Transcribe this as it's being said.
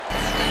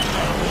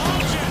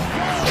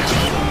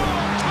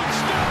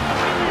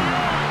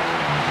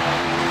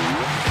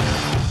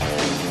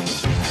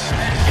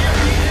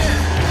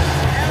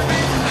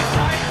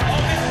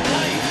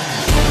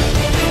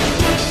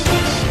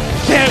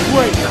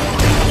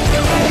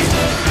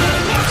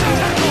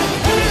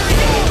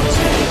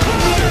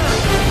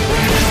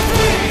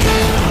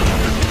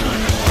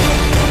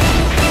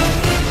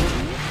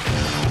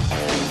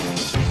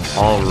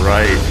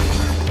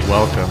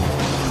Welcome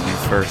to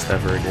the first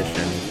ever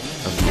edition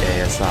of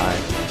the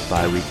ASI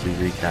bi-weekly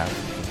recap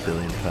with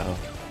Billy and Poe.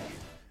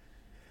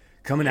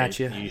 Coming at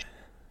you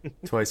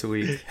twice a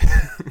week.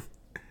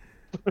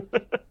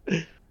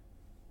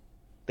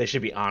 They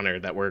should be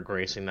honored that we're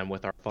gracing them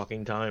with our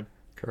fucking time.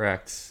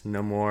 Correct.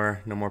 No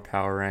more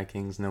power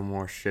rankings. No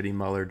more shitty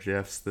Mueller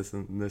gifs. This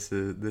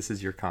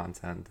is your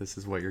content. This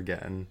is what you're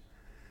getting.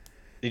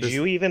 Did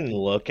you even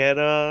look at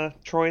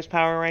Troy's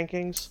power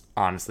rankings?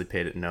 Honestly,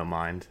 paid it no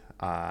mind.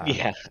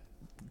 Yeah.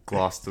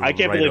 Glossed I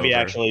can't right believe he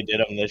over. actually did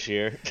them this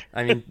year.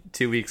 I mean,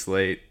 2 weeks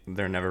late.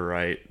 They're never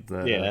right.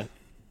 Yeah.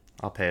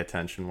 I'll pay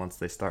attention once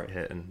they start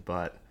hitting,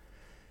 but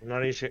I'm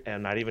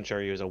not even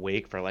sure he was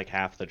awake for like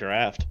half the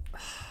draft.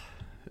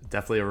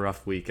 definitely a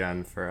rough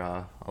weekend for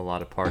a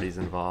lot of parties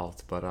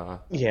involved.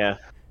 But Yeah.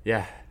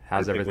 yeah.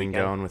 How's Big everything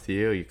weekend. going with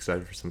you? You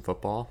excited for some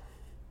football?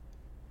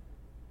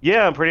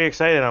 Yeah, I'm pretty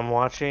excited. I'm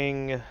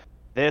watching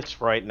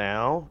this right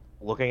now,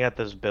 looking at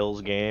this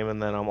Bills game,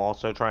 and then I'm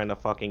also trying to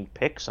fucking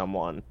pick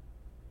someone.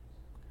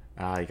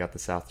 You got the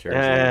South Jersey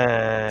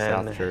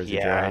And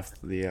yeah, draft.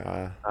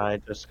 The I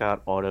just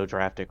got auto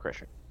drafted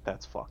Christian.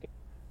 That's fucking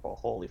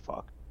holy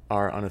fuck.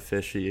 our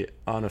unofficial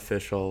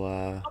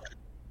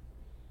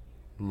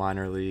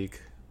minor league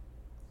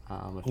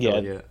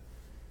affiliate.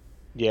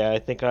 Yeah, I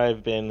think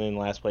I've been in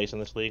last place in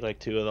this league like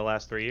 2 of the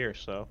last 3 years,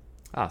 so.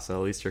 So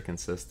at least you're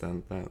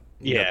consistent. You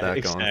Yeah, got that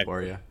exactly. going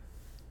for you.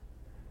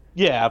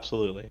 Yeah,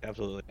 absolutely.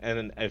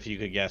 And if you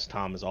could guess,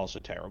 Tom is also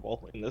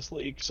terrible in this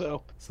league,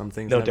 so Some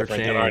things no never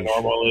different change. than our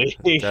normal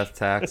league. Death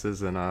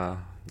taxes and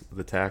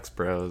the tax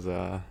bros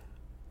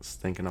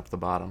stinking up the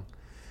bottom.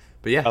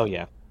 But yeah, Oh,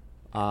 yeah.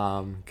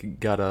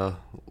 got a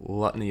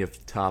litany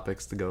of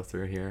topics to go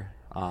through here.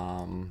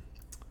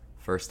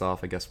 First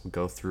off, I guess we'll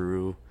go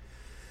through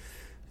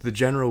the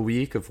general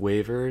week of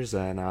waivers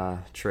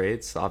and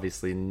trades.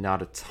 Obviously,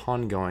 not a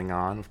ton going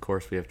on. Of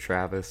course, we have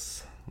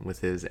Travis with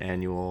his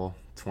annual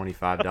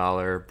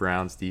 $25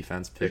 Browns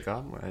defense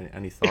pickup.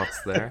 Any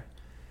thoughts there?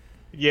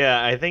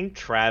 Yeah, I think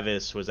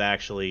Travis was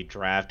actually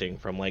drafting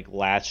from like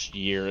last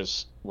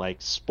year's like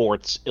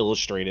Sports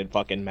Illustrated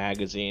fucking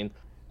magazine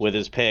with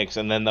his picks,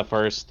 and then the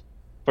first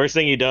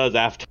thing he does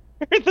after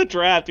the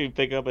draft, he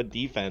pick up a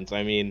defense.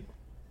 I mean,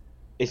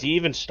 is he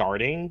even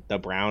starting the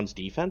Browns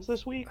defense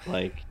this week?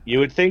 Like, you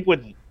would think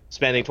with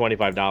spending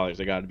 $25,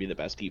 they got to be the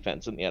best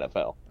defense in the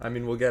NFL. I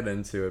mean, we'll get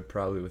into it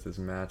probably with his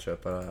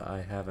matchup.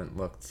 I haven't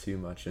looked too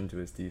much into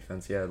his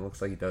defense. Yeah, it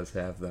looks like he does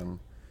have them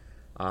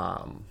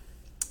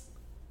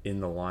in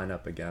the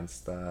lineup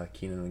against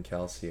Keenan and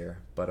Kelsey here.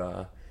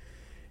 But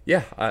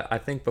yeah, I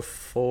think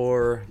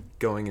before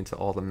going into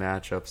all the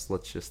matchups,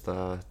 let's just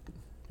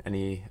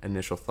any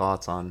initial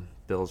thoughts on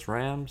Bills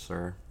Rams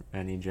or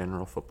any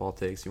general football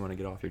takes you want to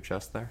get off your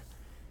chest there?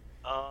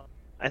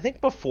 I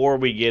think before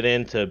we get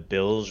into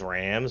Bills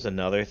Rams,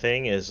 another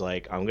thing is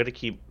like I'm gonna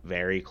keep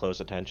very close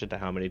attention to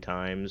how many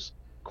times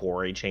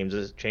Corey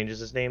changes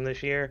his name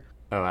this year.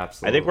 Oh, I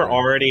absolutely. think we're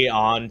already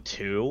on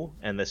 2,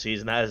 and the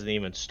season hasn't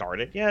even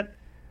started yet.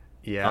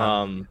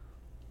 Yeah.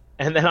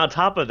 And then on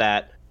top of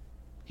that,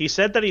 he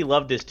said that he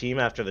loved his team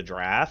after the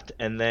draft,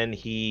 and then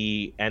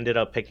he ended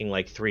up picking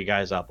like 3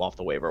 guys up off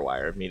the waiver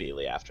wire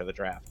immediately after the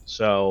draft.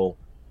 So,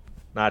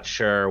 not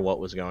sure what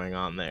was going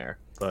on there,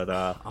 but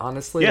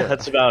Honestly, yeah,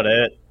 that's about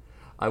it.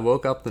 I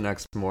woke up the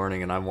next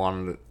morning and I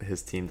wanted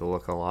his team to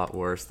look a lot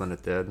worse than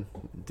it did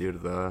due to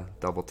the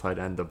double tight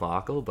end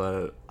debacle,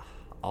 but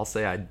I'll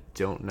say I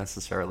don't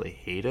necessarily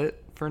hate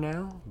it for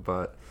now,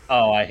 but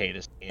Oh, I hate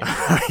his team.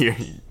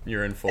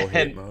 you're in full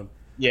hate And mode.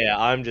 yeah,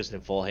 I'm just in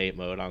full hate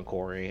mode on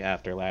Corey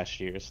after last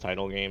year's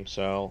title game.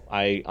 So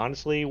I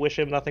honestly wish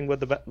him nothing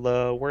but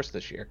the worst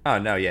this year. Oh,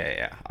 no,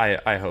 yeah.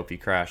 I hope he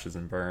crashes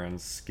and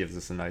burns, gives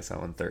us a nice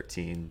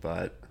 0-13,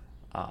 but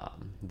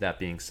that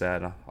being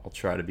said, I'll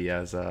try to be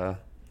as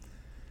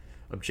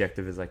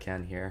objective as I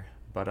can here.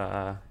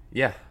 But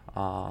yeah,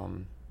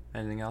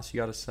 anything else you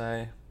got to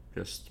say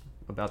just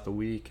about the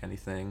week?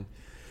 Anything?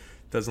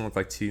 Doesn't look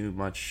like too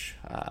much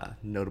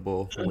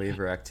notable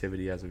waiver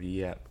activity as of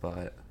yet,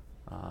 but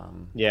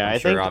Yeah, I'm I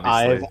sure think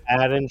obviously I've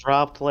added and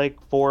dropped like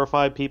 4 or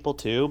 5 people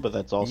too, but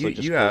that's also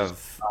just you 'cause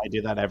have. I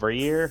do that every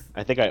year.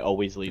 I think I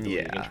always lead the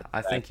league in Yeah,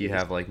 I think you transactions.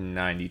 have like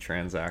 90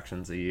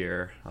 transactions a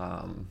year,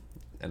 and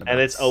And about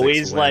it's 6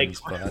 always like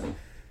wins,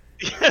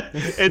 but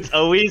it's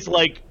always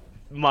like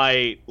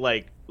my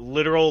like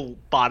literal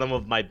bottom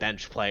of my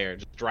bench player,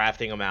 just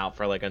drafting him out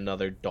for like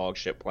another dog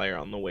shit player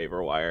on the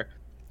waiver wire.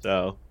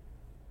 So,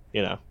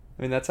 you know,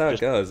 I mean, that's how it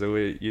just goes.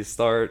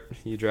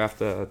 You draft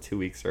 2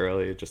 weeks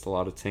early, just a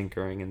lot of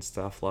tinkering and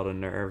stuff, a lot of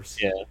nerves.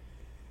 yeah.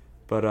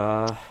 But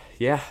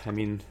yeah, I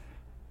mean,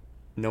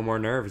 no more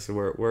nerves.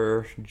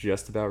 We're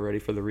just about ready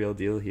for the real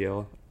deal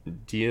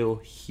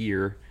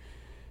here.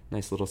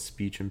 Nice little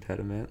speech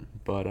impediment,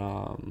 but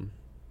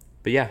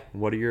yeah,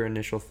 what are your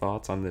initial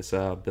thoughts on this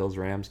Bills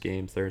Rams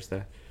game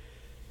Thursday?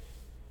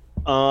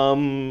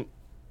 Um,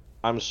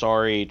 I'm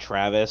sorry,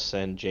 Travis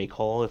and J.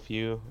 Cole, if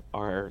you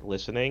are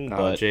listening,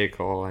 but J.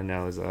 Cole, I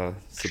know, is a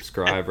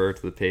subscriber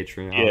to the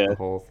Patreon, yeah, the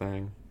whole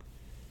thing.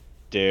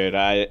 dude,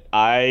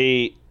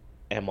 I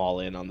am all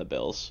in on the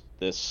Bills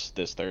this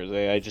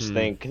Thursday. I just Hmm.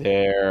 think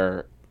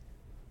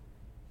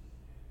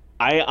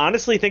I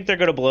honestly think they're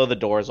going to blow the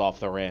doors off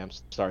the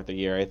Rams to start the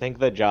year. I think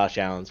that Josh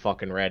Allen's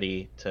fucking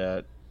ready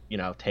to,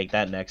 take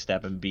that next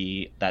step and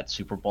be that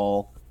Super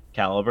Bowl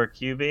caliber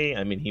QB.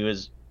 I mean,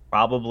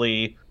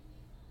 probably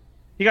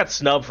he got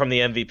snubbed from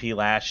the MVP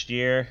last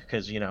year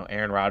because,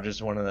 Aaron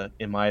Rodgers is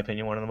in my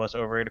opinion, one of the most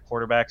overrated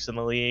quarterbacks in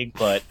the league.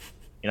 But,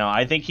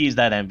 I think he's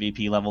that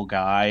MVP level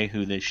guy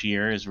who this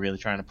year is really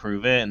trying to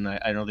prove it. And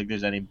I don't think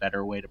there's any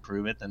better way to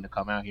prove it than to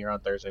come out here on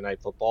Thursday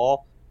Night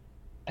Football,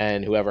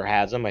 and whoever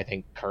has him, I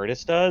think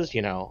Curtis does.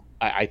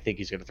 I think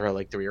he's going to throw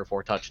like 3 or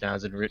 4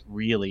 touchdowns and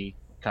really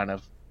kind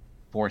of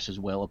force his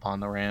will upon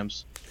the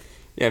Rams.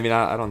 Yeah, I mean,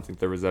 I don't think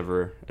there was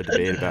ever a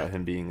debate about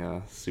him being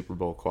a Super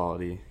Bowl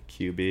quality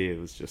QB. It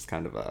was just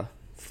kind of a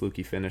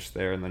fluky finish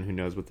there, and then who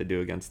knows what they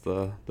do against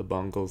the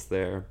Bungles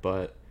there.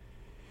 But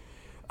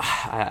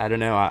I don't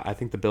know. I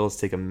think the Bills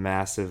take a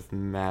massive,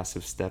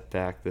 massive step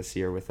back this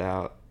year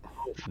without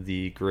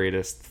the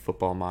greatest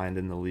football mind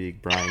in the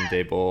league, Brian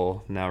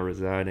Daboll, now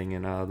residing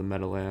in the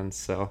Meadowlands.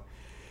 So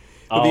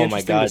it'll be Oh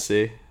my interesting to God,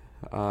 see.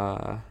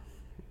 Uh,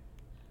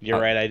 you're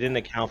right. I didn't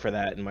account for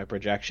that in my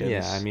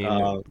yeah, I projections.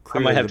 mean, I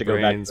might clearly have the to go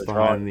back to brains the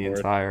drawing behind the board.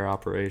 entire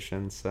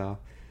operation. So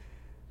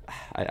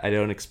I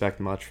don't expect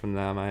much from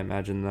them. I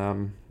imagine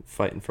them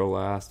fighting for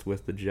last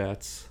with the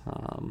Jets,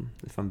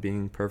 if I'm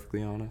being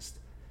perfectly honest.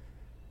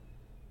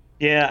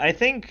 Yeah, I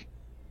think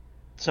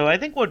so. I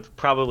think what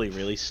probably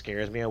really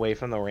scares me away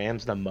from the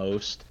Rams the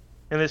most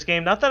in this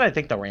game, not that I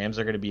think the Rams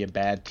are going to be a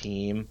bad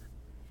team,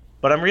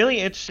 but I'm really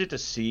interested to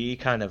see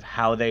kind of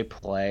how they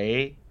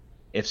play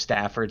if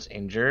Stafford's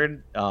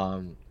injured.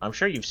 I'm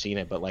sure you've seen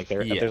it, but like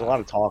there's a Yeah, lot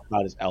of talk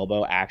about his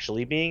elbow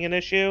actually being an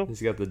issue.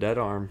 he's got the dead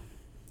arm.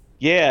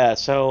 Yeah,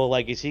 so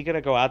like is he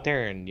gonna go out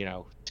there and,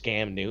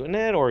 scam Newton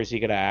it, or is he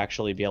gonna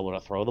actually be able to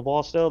throw the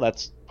ball still?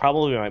 That's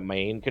probably my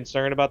main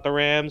concern about the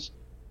Rams.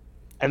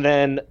 And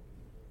then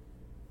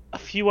a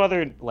few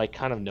other like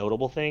kind of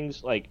notable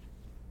things, like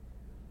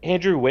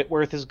Andrew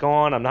Whitworth is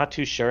gone. I'm not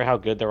too sure how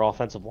good their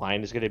offensive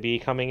line is going to be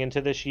coming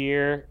into this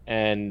year.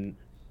 And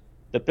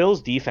the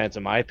Bills' defense,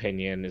 in my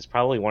opinion, is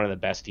probably one of the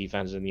best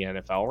defenses in the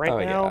NFL right Oh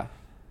yeah, now.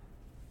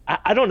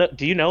 I don't know.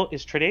 Do you know,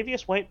 is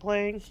Tre'Davious White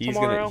playing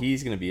tomorrow?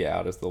 he's gonna be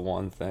out as the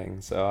one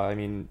thing. So I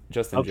mean,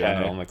 just in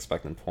general, Okay. I'm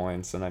expecting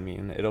points, and I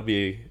mean,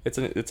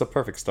 it's a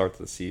perfect start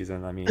to the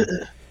season. I mean,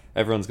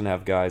 everyone's gonna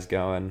have guys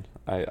going.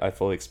 I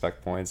fully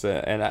expect points,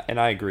 and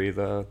I agree.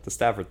 The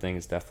Stafford thing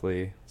is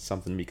definitely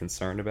something to be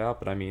concerned about.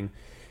 But I mean,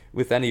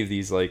 with any of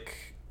these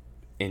like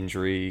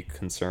injury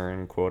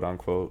concern, quote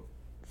unquote,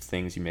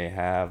 things you may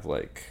have,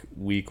 like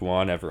week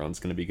one, everyone's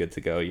gonna be good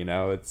to go.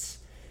 It's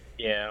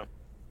Yeah.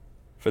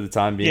 for the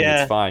time being,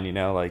 it's Yeah. fine.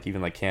 Like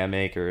even like Cam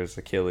Akers,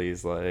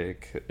 Achilles,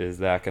 like is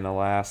that gonna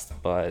last?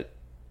 But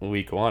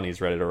week one,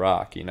 he's ready to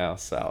rock.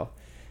 So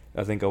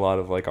I think a lot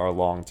of like our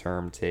long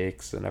term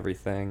takes and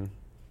everything,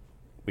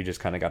 we just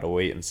kind of got to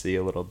wait and see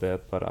a little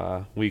bit.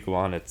 But week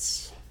one,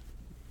 it's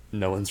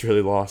no one's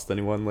really lost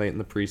anyone late in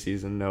the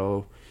preseason.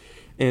 No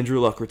Andrew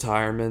Luck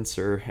retirements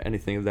or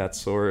anything of that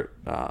sort.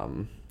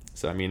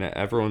 So I mean,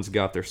 everyone's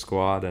got their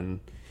squad, and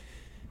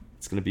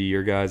it's gonna be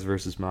your guys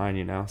versus mine.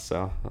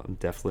 So I'm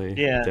definitely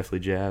Yeah. definitely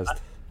I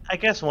jazzed. I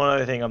guess one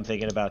other thing I'm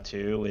thinking about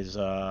too is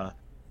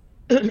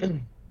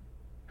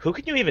who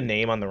can you even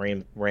name on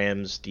the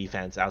Rams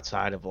defense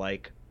outside of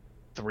like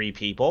 3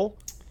 people?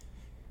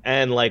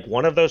 And like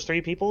one of those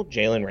 3 people,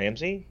 Jalen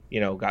Ramsey,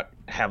 got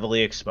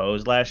heavily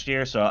exposed last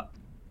year. So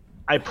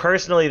I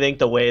personally think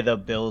the way the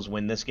Bills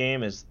win this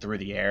game is through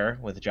the air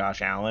with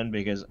Josh Allen,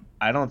 because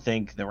I don't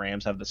think the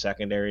Rams have the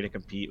secondary to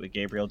compete with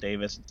Gabriel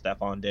Davis and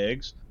Stephon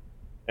Diggs.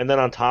 And then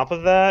on top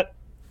of that,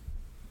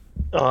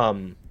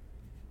 um,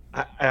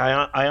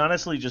 I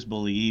honestly just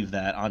believe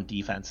that on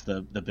defense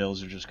the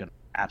Bills are just going to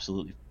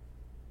absolutely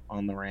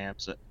on the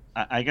Rams.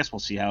 I guess we'll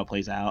see how it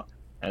plays out,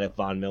 and if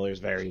Von Miller's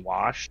very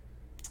washed.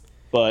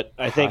 But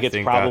I think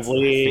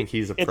I think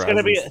he's a it's going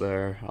to be, presence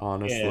there.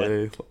 yeah.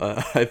 Honestly,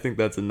 I think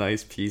that's a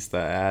nice piece to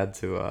add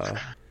to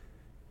a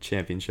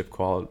championship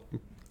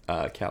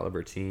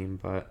caliber team.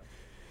 But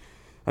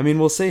I mean,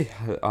 we'll see.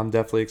 I'm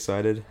definitely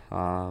excited.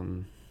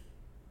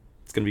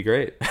 It's gonna be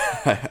great.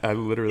 I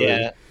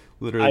Yeah,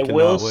 literally I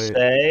will cannot wait.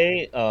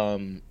 say,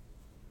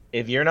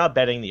 if you're not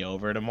betting the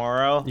over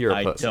tomorrow, You're a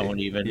I pussy. don't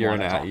even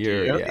want to talk to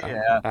you. Yeah,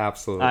 Yeah,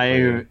 absolutely,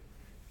 I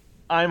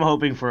I'm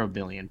hoping for a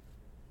billion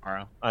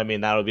tomorrow. I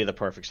mean, that would be the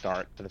perfect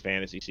start to the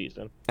fantasy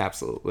season.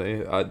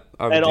 absolutely. I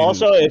would And do.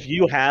 also, if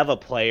you have a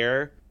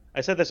player,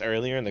 I said this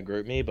earlier in the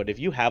group me, but if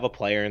you have a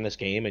player in this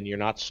game and you're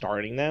not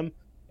starting them,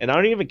 and I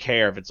don't even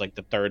care if it's like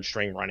the third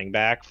string running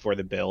back for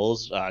the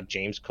Bills,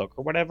 James Cook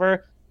or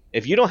whatever,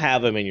 if you don't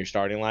have him in your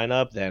starting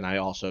lineup, then I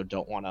also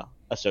don't want to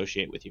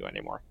associate with you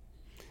anymore.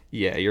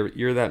 Yeah,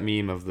 you're that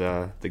meme of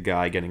the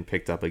guy getting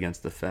picked up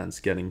against the fence,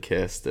 getting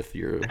kissed if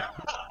you're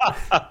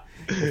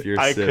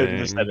I couldn't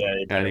have said sitting it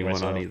any better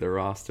anyone on myself. either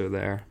roster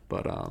there.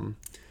 But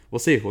we'll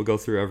see. We'll go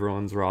through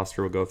everyone's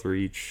roster. We'll go through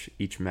each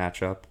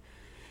matchup,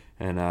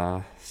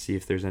 and see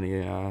if there's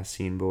any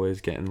scene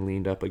boys getting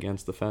leaned up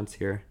against the fence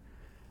here.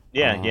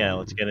 Yeah,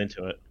 let's get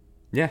into it.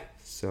 Yeah,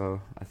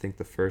 so I think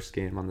the first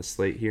game on the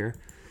slate here,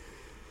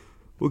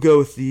 we'll go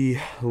with the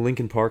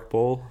Lincoln Park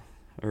Bowl,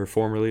 or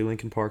formerly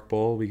Lincoln Park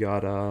Bowl. We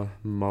got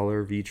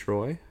Muller v.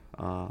 Troy.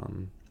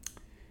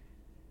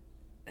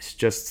 It's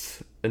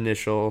just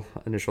initial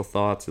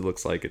thoughts. It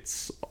looks like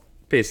it's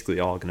basically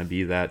all going to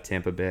be that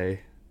Tampa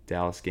Bay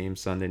Dallas game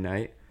Sunday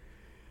night.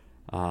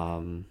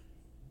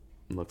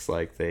 Looks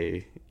like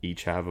they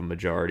each have a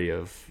majority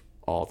of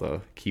all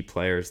the key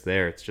players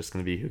there. It's just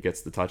going to be who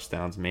gets the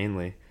touchdowns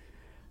mainly.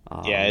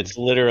 Yeah, it's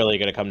literally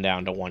going to come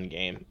down to one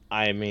game.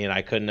 I mean,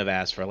 I couldn't have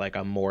asked for like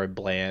a more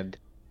bland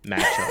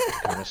matchup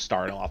to kind of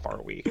start off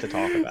our week to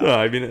talk about. No,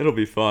 I mean, it'll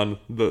be fun.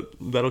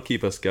 That'll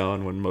keep us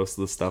going when most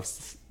of the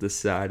stuff's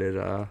decided,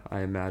 I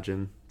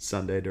imagine,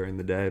 Sunday during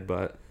the day.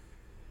 But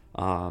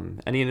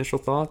any initial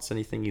thoughts?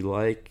 Anything you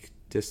like,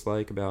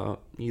 dislike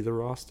about either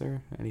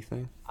roster?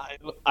 Anything?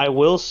 I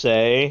will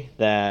say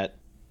that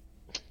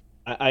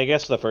I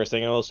guess the first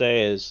thing I will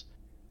say is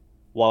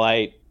while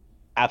I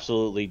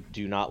absolutely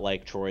do not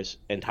like Troy's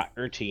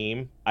entire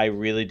team, I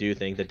really do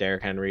think that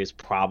Derrick Henry is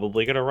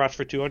probably going to rush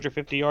for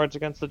 250 yards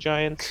against the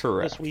Giants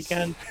Correct. this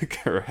weekend.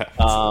 Correct.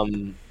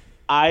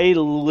 I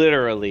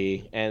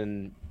literally,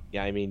 and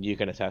yeah, I mean, you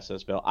can attest to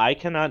this, Bill, I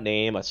cannot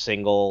name a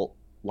single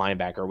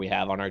linebacker we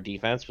have on our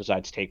defense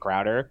besides Tate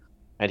Crowder,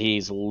 and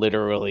he's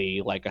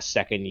literally like a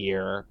second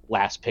year,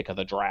 last pick of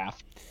the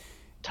draft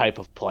type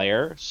of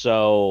player.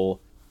 So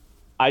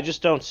I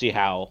just don't see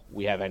how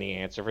we have any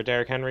answer for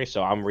Derrick Henry,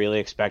 so I'm really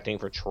expecting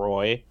for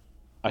Troy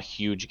a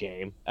huge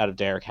game out of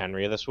Derrick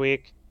Henry this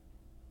week.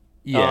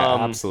 Yeah,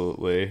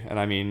 absolutely. And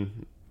I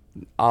mean,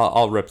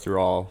 I'll rip through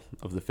all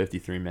of the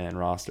 53-man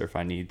roster if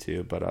I need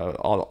to, but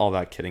all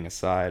that kidding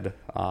aside,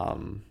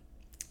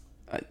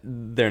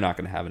 they're not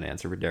going to have an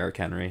answer for Derrick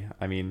Henry.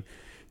 I mean,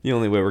 the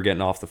only way we're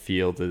getting off the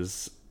field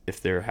is if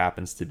there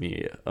happens to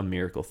be a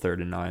miracle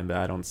 3rd and 9, but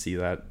I don't see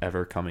that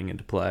ever coming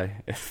into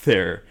play if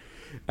they're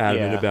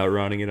adamant about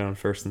running it on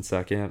 1st and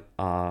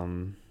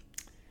 2nd.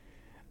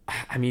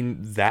 I mean,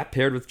 that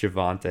paired with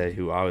Javonte,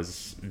 who I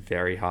was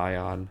very high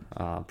on,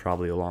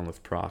 probably along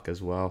with Proc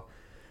as well.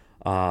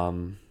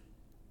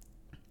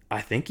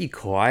 I think he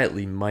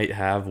quietly might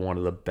have one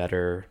of the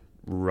better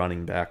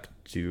running back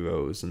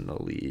duos in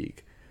the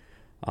league.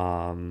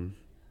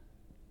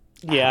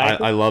 Yeah,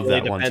 I love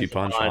really that 1-2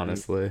 punch,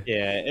 honestly.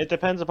 Yeah, it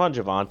depends upon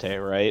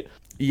Javonte, right?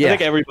 Yeah. I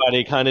think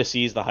everybody kind of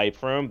sees the hype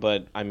for him,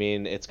 but I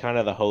mean, it's kind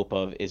of the hope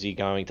of is he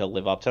going to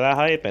live up to that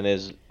hype, and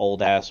is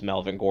old ass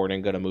Melvin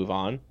Gordon going to move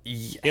on?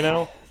 Yeah. You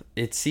know,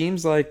 it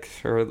seems like,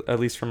 or at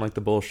least from like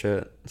the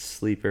bullshit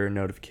sleeper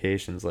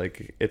notifications,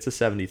 like it's a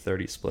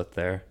 70-30 split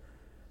there.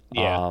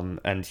 Yeah.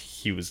 And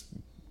he was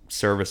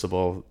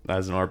serviceable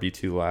as an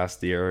RB2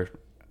 last year,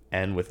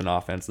 and with an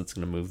offense that's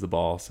going to move the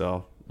ball,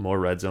 so more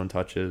red zone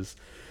touches,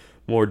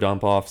 more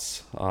dump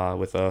offs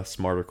with a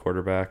smarter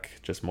quarterback,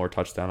 just more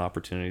touchdown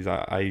opportunities.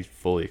 I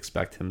fully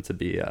expect him to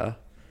be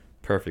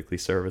perfectly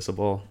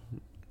serviceable,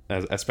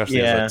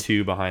 especially as a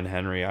 2 behind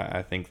Henry.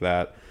 I think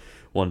that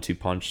 1-2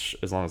 punch,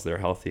 as long as they're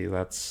healthy,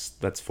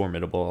 that's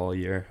formidable all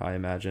year, I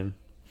imagine.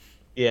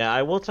 Yeah,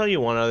 I will tell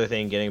you one other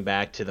thing, getting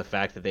back to the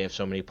fact that they have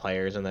so many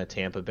players in that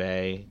Tampa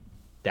Bay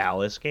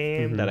Dallas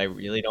game that I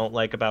really don't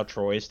like about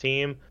Troy's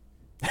team.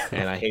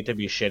 And I hate to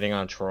be shitting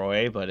on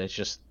Troy, but it's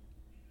just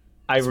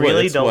It's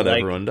what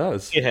everyone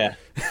does. Yeah.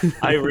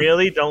 I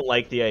really don't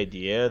like the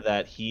idea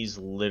that he's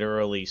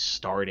literally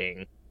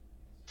starting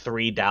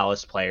 3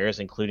 Dallas players,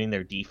 including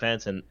their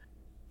defense, and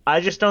I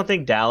just don't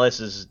think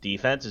Dallas's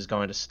defense is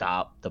going to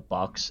stop the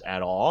Bucs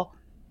at all.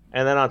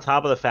 And then on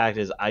top of the fact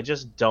is I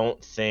just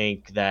don't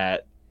think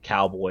that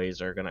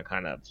Cowboys are going to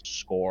kind of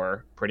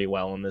score pretty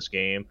well in this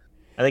game.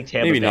 I think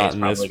Tampa Maybe Bay not is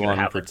in probably this going to one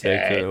have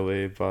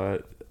particularly,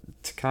 but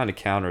to kind of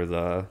counter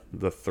the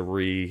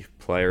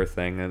 3-player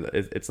thing,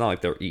 it's not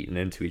like they're eating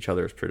into each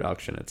other's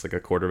production. It's like a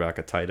quarterback,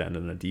 a tight end,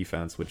 and a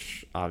defense,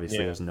 which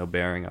obviously has no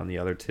bearing on the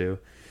other two.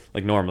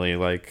 Like normally,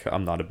 like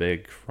I'm not a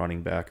big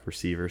running back,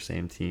 receiver,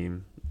 same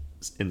team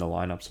in the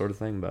lineup sort of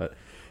thing, but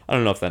I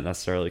don't know if that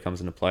necessarily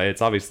comes into play.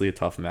 It's obviously a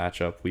tough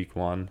matchup, week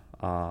 1.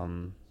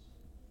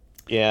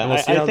 Yeah, and we'll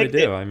see how they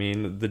think do. I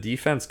mean, the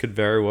defense could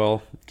very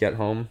well get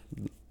home.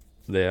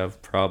 They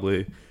have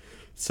probably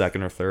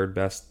 2nd or 3rd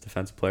best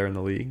defensive player in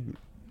the league,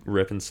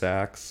 ripping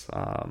sacks,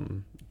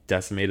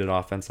 decimated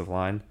offensive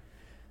line.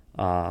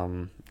 I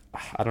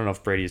don't know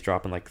if Brady's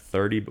dropping like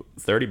 30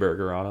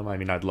 burger on him. I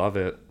mean, I'd love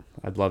it.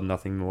 I'd love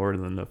nothing more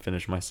than to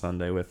finish my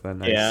Sunday with a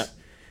nice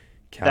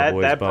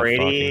Cowboys that butt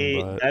Brady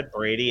fucking, but... that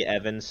Brady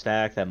Evans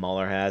stack that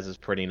Muller has is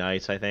pretty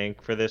nice, I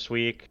think, for this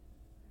week.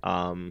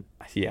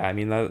 Yeah, I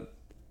mean that.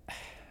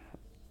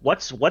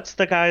 What's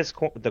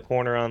the the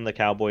corner on the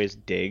Cowboys,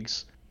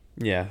 Diggs?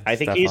 Yeah, I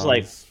think he's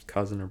like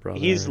cousin or brother.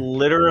 He's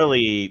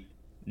literally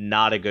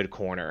not a good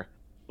corner,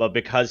 but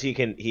because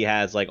he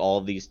has like all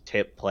of these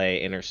tip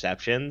play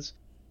interceptions,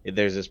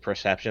 there's this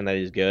perception that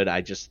he's good.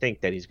 I just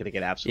think that he's going to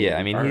get Yeah,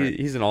 I absolutely mean burned.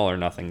 he's an all or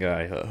nothing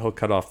guy. He'll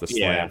cut off the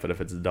Yeah. slant, but if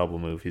it's a double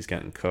move, he's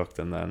getting cooked,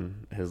 and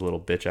then his little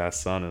bitch ass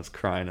son is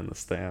crying in the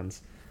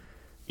stands.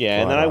 Yeah,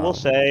 and But then I will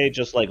say,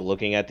 just like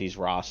looking at these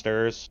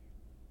rosters,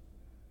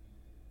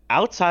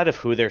 outside of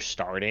who they're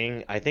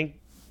starting, I think,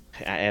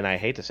 and I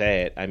hate to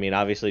say it, I mean,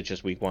 obviously it's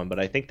just week one, but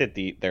I think that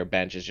their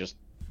bench is just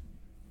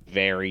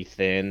very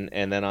thin.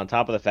 And then on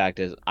top of the fact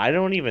is, I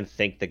don't even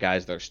think the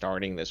guys they're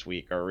starting this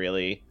week are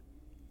really.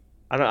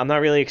 I'm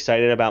not really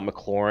excited about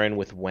McLaurin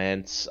with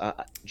Wentz.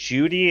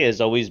 Judy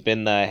has always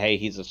been the hey,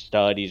 he's a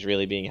stud. He's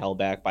really being held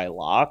back by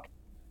Locke.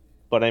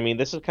 But I mean,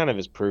 this is kind of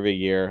his prove it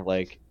year.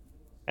 Like,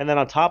 and then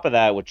on top of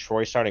that, with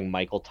Troy starting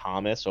Michael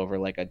Thomas over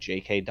like a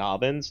J.K.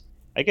 Dobbins,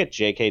 I get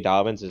J.K.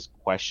 Dobbins is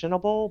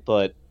questionable,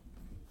 but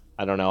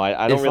I don't know.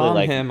 I don't if really I'm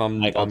like him,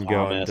 Michael I'm going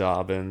Thomas.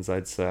 Dobbins.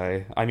 I'd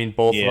say. I mean,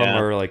 both of them Yeah.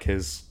 are like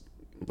his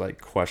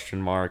like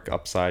question mark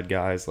upside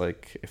guys.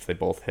 Like if they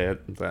both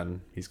hit,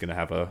 then he's gonna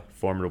have a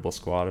formidable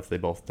squad. If they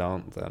both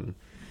don't, then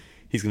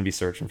he's gonna be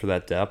searching for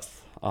that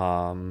depth.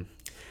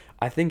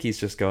 I think he's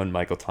just going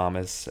Michael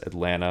Thomas,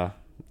 Atlanta.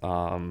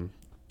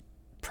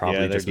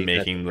 Yeah, Probably their just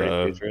defense is making pretty the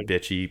putrid.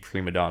 bitchy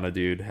prima donna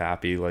dude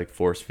happy, like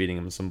force feeding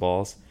him some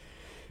balls.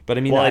 But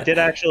I mean, Well, I did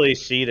actually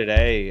see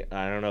today.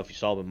 I don't know if you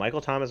saw, but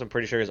Michael Thomas, I'm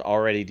pretty sure, is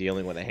already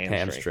dealing with a hamstring.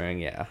 hamstring,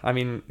 yeah. I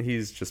mean,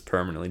 he's just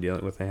permanently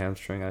dealing with a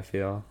hamstring, I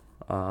feel.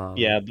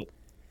 Yeah, but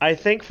I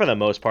think for the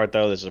most part,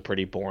 though, this is a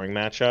pretty boring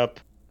matchup.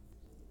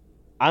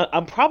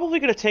 I'm probably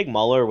gonna take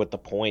Muller with the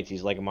points.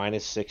 He's like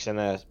minus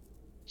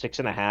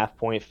 6.5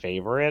 point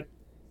favorite.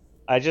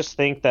 I just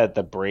think that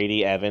the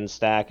Brady Evans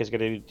stack is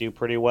gonna do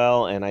pretty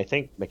well, and I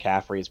think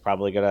McCaffrey is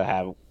probably gonna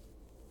have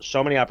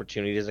so many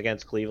opportunities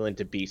against Cleveland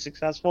to be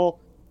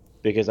successful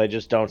because I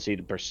just don't see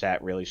Brissett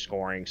really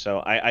scoring.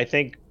 So I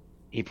think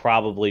he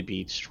probably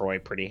beats Troy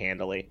pretty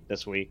handily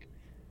this week.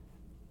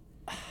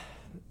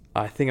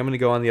 I think I'm going to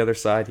go on the other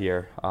side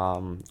here.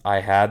 I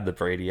had the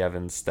Brady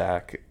Evans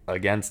stack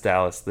against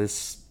Dallas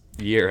this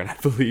year, and I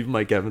believe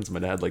Mike Evans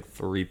might have had like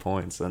 3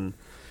 points, and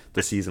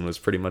the season was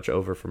pretty much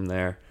over from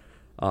there.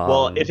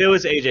 Well, if Um, it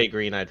was AJ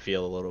Green, I'd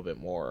feel a little bit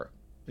more,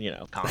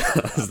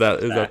 confident is about that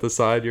that is that stack. the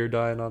side you're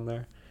dying on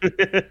there?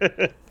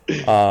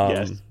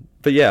 Yes.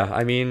 But yeah,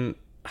 I mean,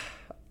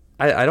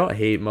 I don't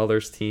hate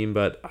Muller's team,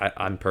 but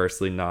I'm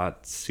personally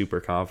not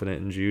super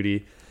confident in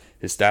Judy.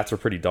 His stats were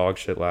pretty dog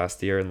shit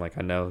last year, and like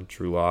I know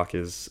Drew Lock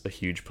is a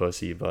huge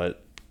pussy,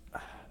 but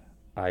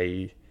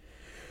I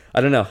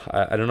I don't know.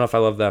 I don't know if I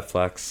love that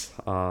flex.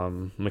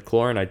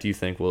 McLaurin, I do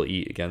think will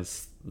eat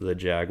against the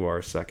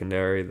Jaguars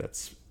secondary.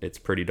 It's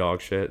pretty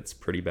dog shit. It's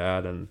pretty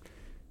bad, and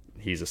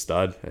he's a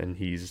stud, and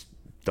he's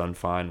done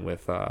fine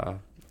with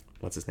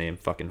what's his name,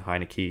 fucking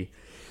Heineke,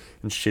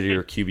 and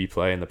shittier QB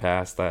play in the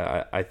past.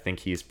 I think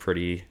he's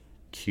pretty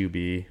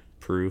QB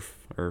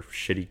proof or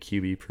shitty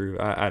QB proof.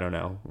 I don't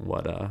know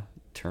what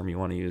term you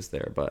want to use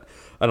there, but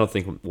I don't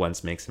think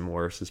Wentz makes him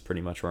worse. Is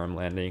pretty much where I'm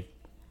landing.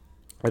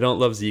 I don't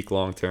love Zeke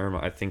long term.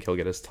 I think he'll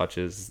get his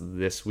touches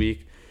this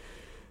week.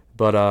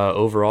 But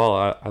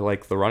overall, I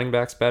like the running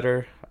backs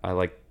better. I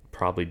like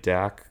probably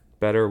Dak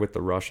better with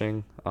the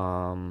rushing.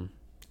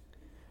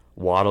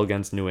 Waddle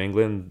against New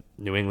England.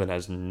 New England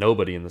has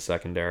nobody in the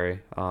secondary.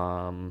 I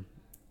Mm.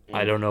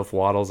 don't know if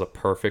Waddle's a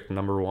perfect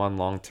number one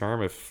long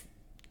term, if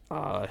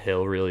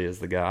Hill really is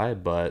the guy,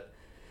 but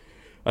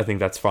I think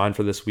that's fine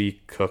for this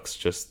week. Cook's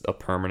just a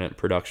permanent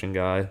production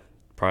guy.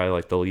 Probably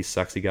like the least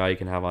sexy guy you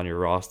can have on your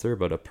roster,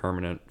 but a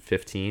permanent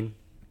 15.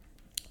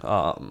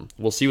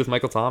 We'll see with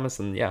Michael Thomas,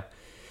 and yeah,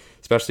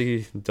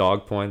 especially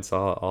dog points.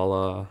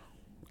 I'll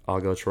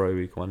go Troy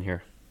week one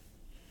here.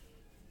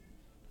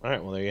 All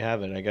right, well there you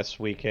have it. I guess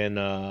we can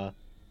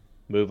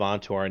move on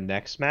to our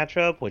next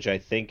matchup, which I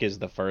think is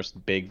the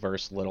first big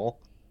versus little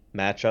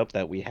matchup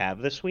that we have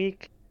this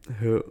week.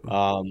 Who?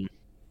 Um,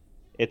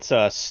 it's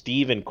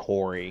Steve and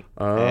Corey.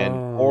 And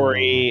Oh,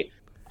 Corey,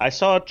 I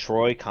saw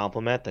Troy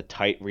compliment the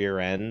tight rear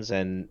ends,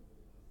 and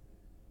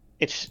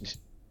it's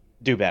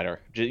do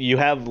better. You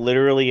have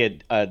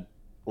literally a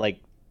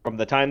like from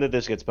the time that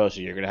this gets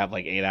posted, you're gonna have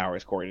like 8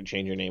 hours, Corey, to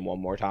change your name one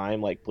more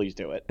time. Like, please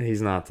do it.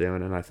 he's not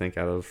doing it. I think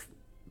out of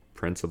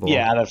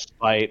Yeah, principle. out of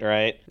spite,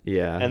 right?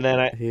 Yeah, And then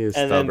I he is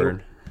and then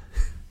stubborn.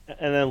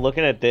 and then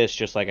looking at this,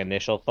 just like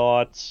initial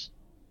thoughts.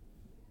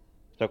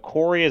 So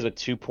Corey is a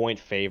 2 point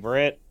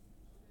favorite.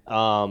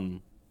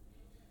 Um,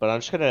 but I'm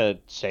just gonna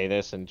say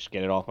this and just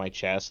get it off my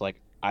chest.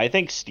 Like, I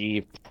think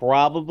Steve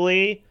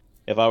probably,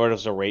 if I were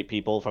to rate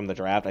people from the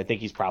draft, I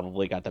think he's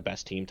probably got the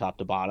best team top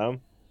to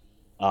bottom.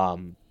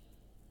 Um,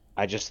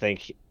 I just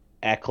think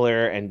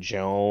Eckler and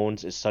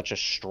Jones is such a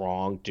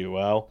strong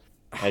duo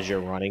as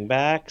your running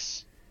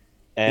backs,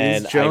 Is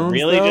and I Jones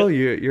really though? just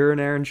You're an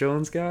Aaron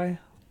Jones guy.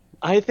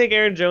 I think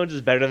Aaron Jones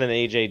is better than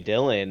AJ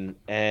Dillon,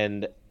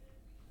 and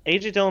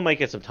AJ Dillon might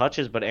get some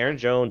touches, but Aaron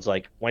Jones,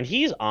 like when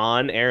he's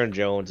on, Aaron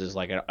Jones is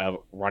like a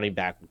running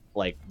back,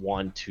 like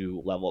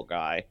 1-2 level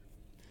guy.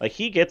 Like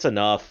he gets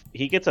enough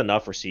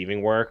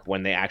receiving work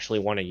when they actually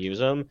want to use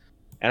him.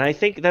 And I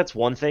think that's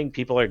one thing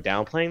people are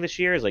downplaying this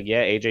year is like,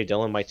 yeah, AJ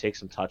Dillon might take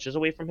some touches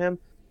away from him,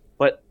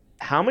 But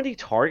how many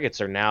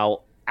targets are now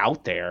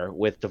out there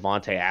with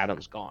Devontae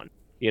Adams gone?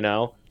 You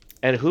know,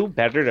 and who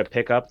better to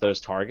pick up those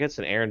targets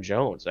than Aaron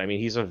Jones? I mean,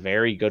 he's a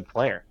very good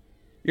player.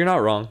 You're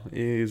not wrong.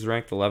 He was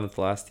ranked 11th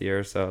last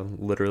year, so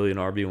literally an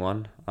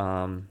RB1.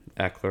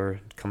 Eckler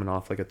coming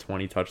off like a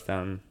 20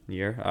 touchdown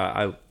year.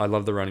 I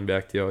love the running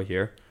back duo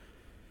here.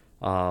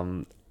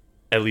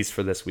 At least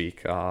for this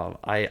week.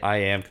 I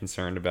am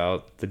concerned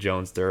about the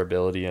Jones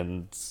durability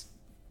and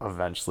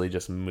eventually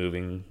just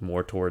moving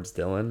more towards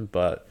Dylan,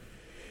 but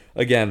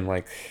again,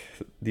 like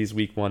these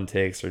week 1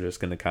 takes are just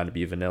going to kind of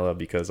be vanilla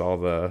because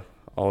all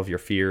of your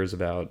fears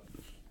about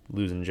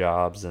losing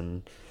jobs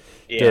and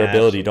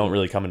durability don't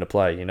really come into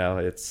play. You know,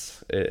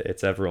 it's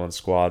everyone's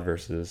squad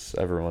versus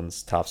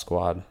everyone's top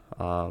squad.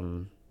 I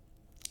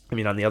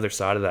mean, on the other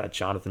side of that,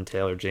 Jonathan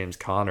Taylor, James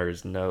Conner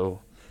is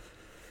no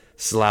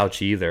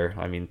slouch either.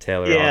 I mean,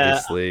 Taylor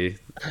obviously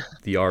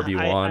the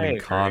RB1,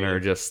 and Conner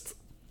just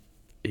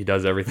he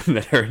does everything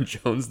that Aaron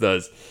Jones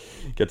does.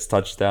 Gets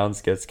touchdowns,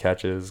 gets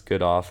catches,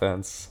 good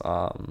offense.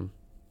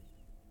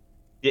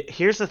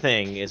 Here's the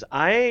thing: is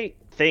I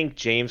think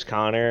James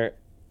Conner.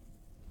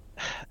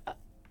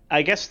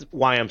 I guess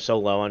why I'm so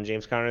low on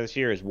James Conner this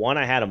year is one,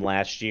 I had him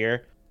last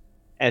year,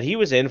 and he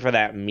was in for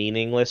that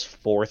meaningless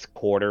fourth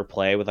quarter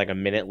play with like a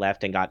minute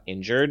left and got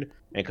injured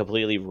and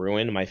completely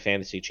ruined my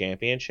fantasy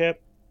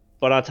championship.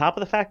 But on top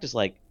of the fact is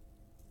like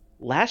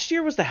last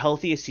year was the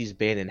healthiest he's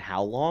been in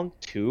how long?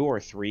 2 or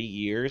 3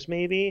 years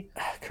maybe?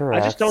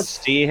 Correct. I just don't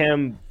see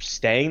him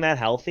staying that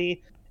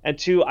healthy. And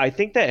 2, I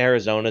think that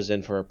Arizona's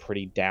in for a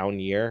pretty down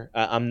year.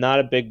 I'm not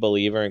a big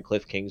believer in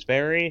Cliff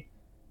Kingsbury.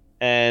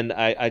 And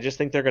I just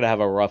think they're going to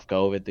have a rough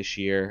go of it this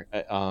year.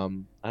 I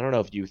don't know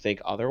if you think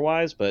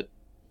otherwise, but,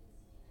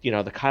 you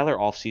know, the Kyler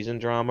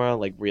offseason drama,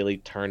 like, really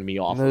turned me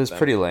off. It was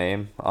pretty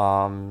lame.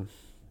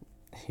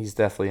 He's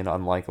definitely an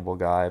unlikable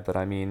guy, but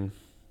I mean,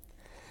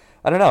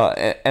 I don't know.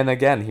 And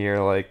again here,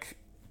 like,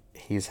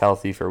 he's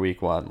healthy for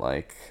week 1.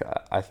 Like,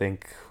 I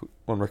think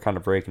when we're kind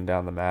of breaking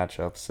down the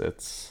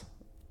matchups,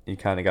 you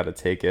kind of got to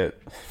take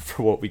it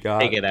for what we got.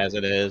 Take it as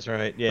it is,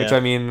 right? Yeah. Which, I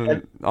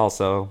mean,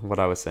 also, what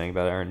I was saying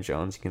about Aaron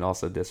Jones, you can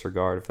also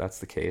disregard if that's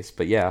the case.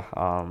 But yeah,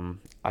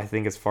 I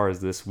think as far as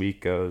this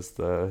week goes,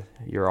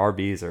 your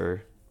RBs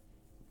are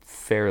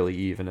fairly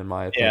even, in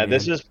my opinion.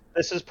 Yeah,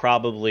 this is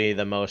probably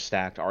the most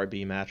stacked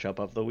RB matchup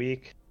of the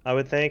week, I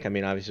would think. I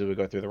mean, obviously, we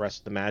go through the rest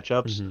of the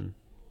matchups. Mm-hmm.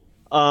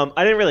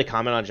 I didn't really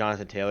comment on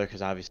Jonathan Taylor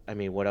because obviously, I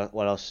mean, what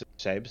else to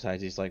say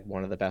besides he's like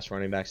one of the best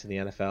running backs in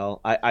the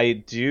NFL.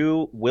 I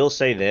will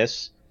say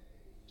this.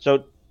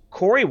 So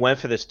Corey went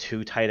for this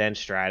 2 tight end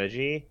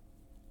strategy.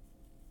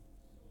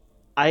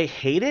 I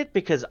hate it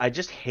because I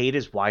just hate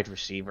his wide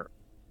receiver.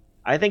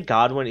 I think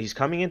Godwin, he's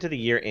coming into the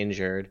year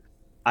injured.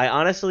 I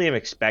honestly am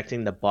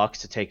expecting the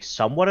Bucs to take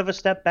somewhat of a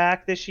step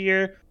back this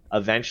year.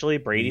 Eventually,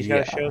 Brady's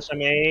got to show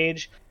some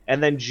age,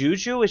 and then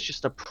Juju is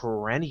just a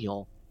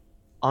perennial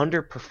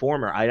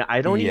underperformer.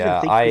 I don't even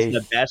think he's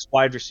the best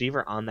wide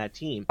receiver on that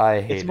team.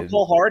 I hated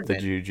the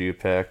Juju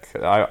pick.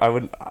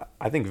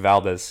 I think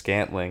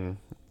Valdez-Scantling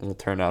will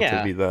turn out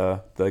to be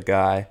the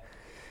guy.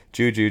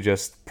 Juju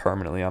just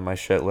permanently on my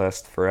shit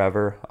list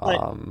forever.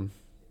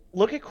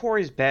 Look at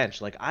Corey's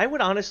bench. Like, I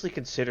would honestly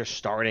consider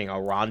starting a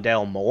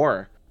Rondale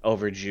Moore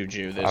over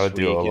Juju this week. I would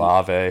do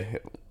Olave.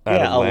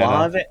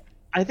 Olave.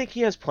 I think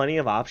he has plenty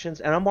of options.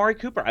 And Amari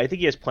Cooper, I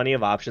think he has plenty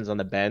of options on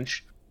the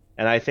bench.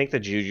 And I think the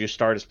Juju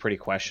start is pretty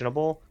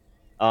questionable.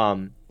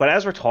 But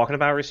as we're talking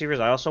about receivers,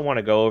 I also want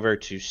to go over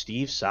to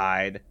Steve's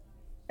side.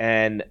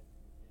 And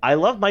I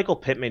love Michael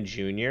Pittman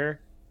Jr.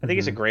 I think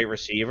he's a great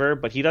receiver,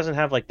 but he doesn't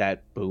have like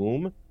that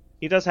boom.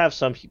 He does have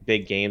some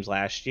big games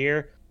last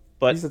year.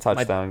 But he's a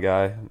touchdown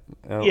guy.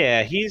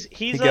 Yeah, he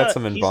gets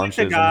them in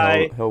bunches,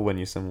 and he'll win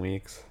you some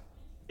weeks.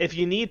 If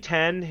you need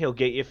 10, he'll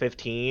get you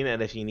 15,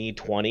 and if you need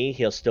 20,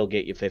 he'll still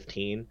get you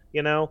 15,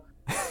 you know?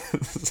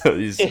 So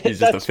he's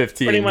just a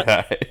 15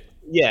 guy.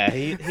 Yeah,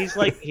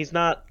 he's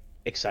not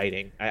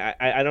exciting.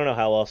 I don't know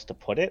how else to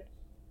put it.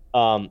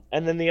 And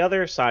then the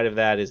other side of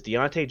that is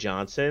Deontay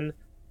Johnson.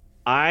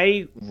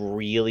 I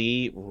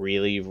really,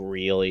 really,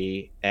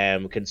 really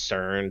am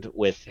concerned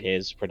with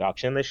his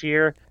production this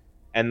year.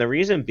 And the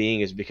reason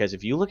being is because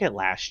if you look at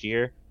last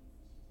year,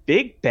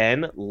 Big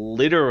Ben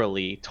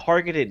literally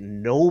targeted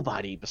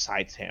nobody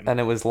besides him. And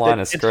it was line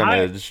of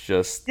scrimmage,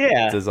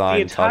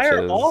 design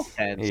touches.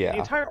 Offense, The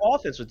entire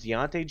offense was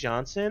Deontay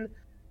Johnson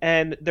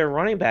and their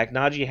running back,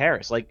 Najee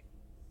Harris. Like,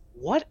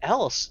 what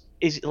else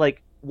is,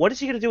 like, what is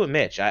he going to do with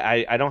Mitch?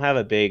 I don't have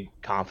a big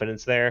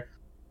confidence there.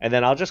 And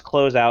then I'll just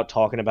close out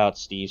talking about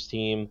Steve's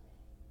team.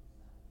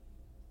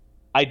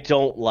 I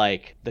don't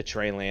like the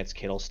Trey Lance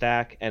Kittle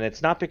stack, and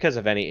it's not because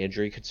of any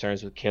injury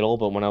concerns with Kittle,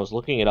 but when I was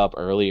looking it up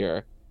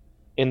earlier,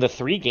 in the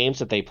 3 games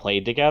that they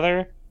played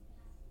together,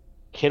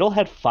 Kittle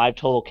had 5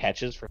 total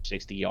catches for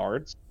 60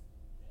 yards,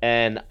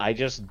 and I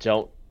just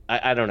don't.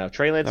 I don't know.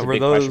 Trey Lance is a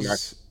big question mark.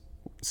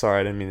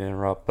 Sorry, I didn't mean to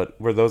interrupt, but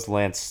were those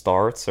Lance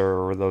starts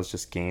or were those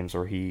just games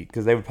where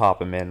because they would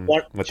pop him in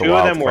with the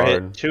wild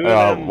card? Two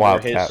of them were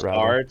his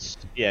starts.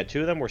 Yeah,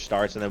 2 of them were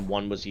starts, and then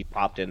one was he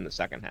popped in the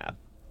second half.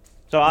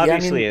 So Yeah, I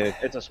obviously mean,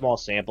 it's a small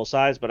sample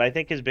size, but I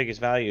think his biggest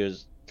value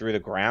is through the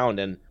ground.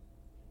 And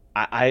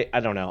I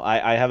don't know.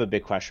 I have a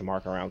big question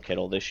mark around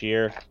Kittle this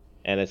year,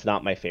 and it's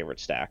not my favorite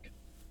stack.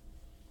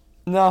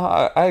 no,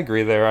 I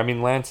agree there. I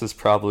mean, Lance is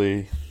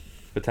probably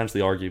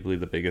potentially arguably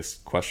the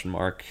biggest question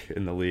mark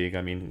in the league.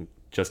 I mean,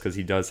 just because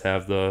he does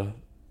have the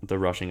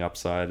rushing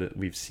upside,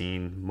 we've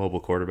seen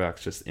mobile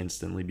quarterbacks just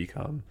instantly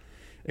become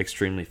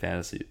extremely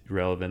fantasy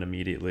relevant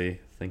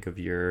immediately. Think of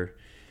your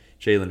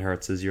Jalen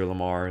Hurts, your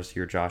Lamars,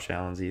 your Josh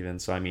Allen's even.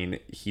 So I mean,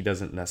 he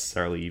doesn't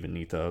necessarily even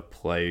need to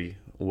play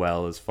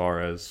well as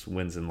far as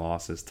wins and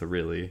losses to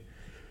really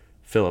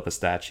fill up a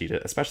stat sheet,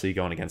 especially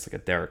going against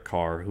like a Derek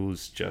Carr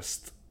who's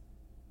just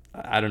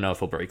I don't know if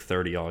he'll break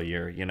 30 all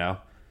year, you know.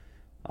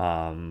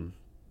 Um,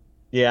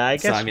 Yeah, I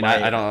so I guess mean,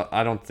 my I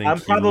don't think I'm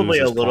he probably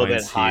a loses little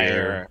bit points here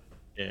higher.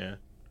 Yeah,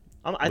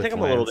 I think with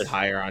I'm a little bit Lance.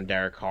 higher on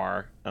Derek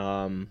Carr.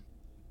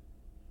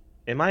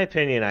 In my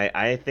opinion,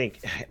 I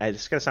think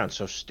it's gonna sound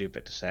so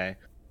stupid to say,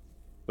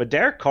 but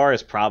Derek Carr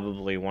is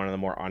probably one of the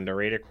more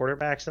underrated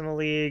quarterbacks in the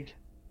league.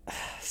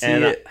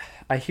 And See,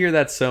 I hear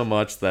that so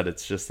much that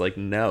it's just like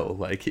no,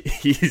 like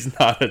he's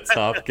not a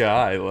top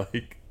guy.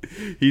 Like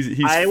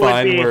he's I would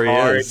fine be where he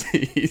hard. is.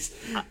 He's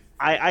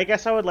I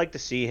guess I would like to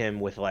see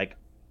him with like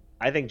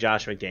I think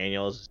Josh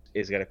McDaniels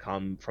is going to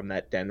come from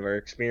that Denver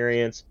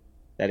experience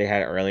that he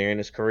had earlier in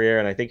his career,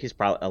 and I think he's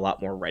probably a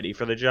lot more ready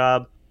for the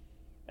job.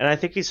 And I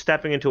think he's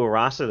stepping into a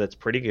roster that's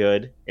pretty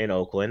good in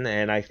Oakland,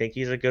 and I think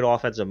he's a good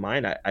offensive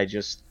mind.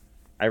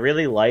 I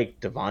really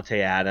like Devonte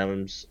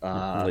Adams.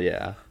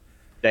 yeah,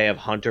 They have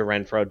Hunter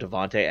Renfro,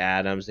 Devonte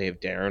Adams. They have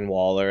Darren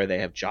Waller. They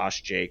have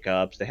Josh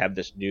Jacobs. They have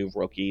this new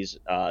rookies,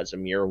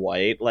 Zamir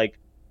White. Like,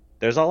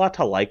 there's a lot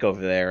to like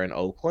over there in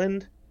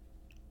Oakland.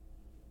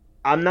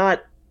 I'm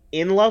not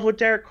in love with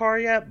Derek Carr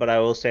yet, but I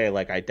will say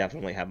like I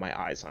definitely have my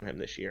eyes on him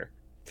this year.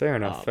 fair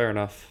enough, Um, fair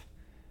enough.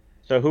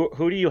 so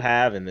who do you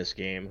have in this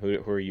game? Who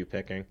are you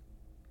picking?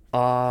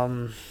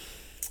 Um,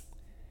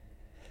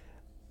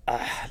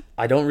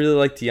 I don't really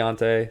like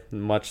Deontay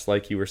much,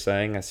 like you were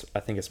saying. I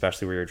think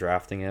especially where you're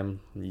drafting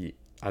him.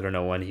 I don't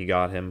know when he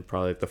got him,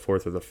 probably like the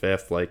fourth or the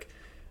fifth. Like,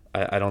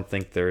 I don't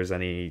think there's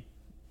any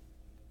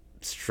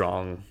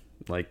strong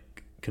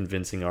like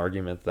convincing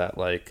argument that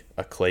like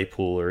a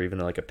Claypool or even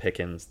like a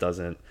Pickens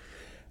doesn't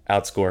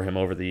outscore him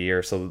over the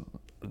year. So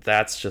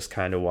that's just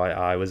kind of why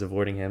I was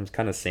avoiding him. It's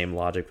kind of same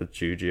logic with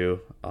Juju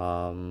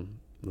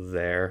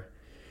there.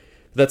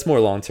 That's more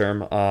long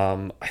term.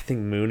 I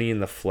think Mooney in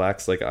the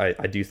flex, like I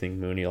do think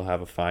Mooney will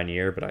have a fine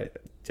year, but I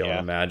don't Yeah.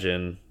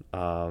 imagine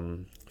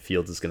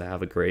Fields is going to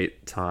have a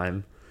great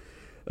time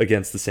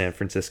against the San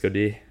Francisco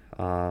D.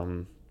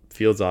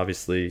 Fields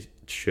obviously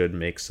should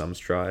make some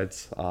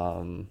strides.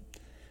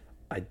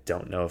 I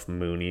don't know if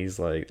Mooney's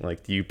like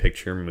do you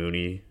picture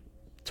Mooney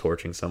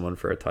torching someone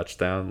for a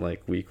touchdown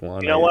like week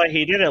one? You know what?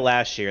 He did it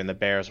last year, and the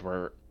Bears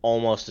were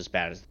almost as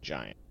bad as the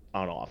Giants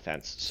on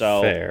offense.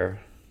 So Fair,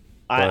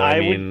 but I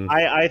mean,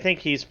 I think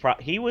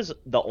he was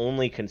the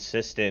only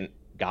consistent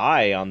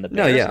guy on the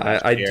no, Bears yeah,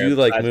 last I year do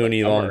like besides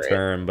Mooney long Montgomery.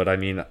 term, but I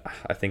mean,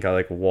 I think I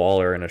like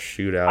Waller in a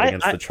shootout I,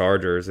 against I the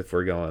Chargers if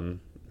we're going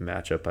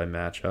matchup by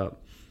matchup.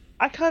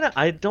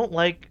 I don't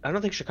like I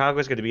don't think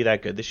Chicago's going to be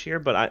that good this year,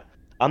 but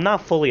I'm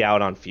not fully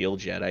out on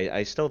Fields yet.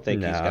 I still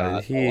think he's No,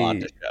 got a lot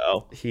to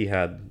show. he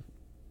had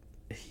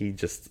he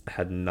just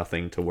had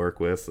nothing to work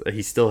with.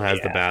 He still has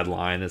the Yeah. bad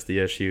line as the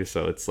issue,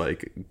 so it's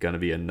like gonna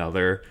be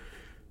another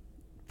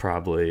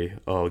probably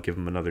give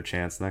him another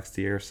chance next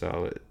year.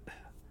 So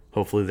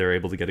hopefully they're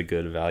able to get a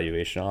good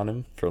evaluation on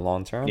him for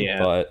long term. Yeah.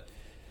 But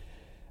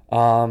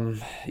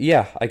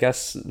yeah, I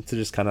guess to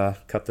just kind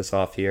of cut this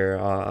off here,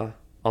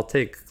 I'll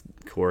take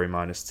Corey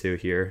 -2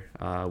 here,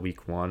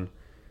 week one.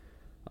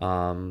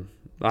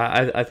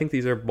 I think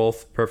these are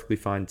both perfectly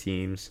fine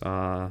teams.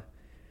 I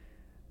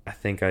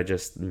think I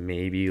just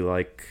maybe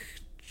like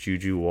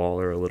Juju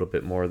Waller a little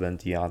bit more than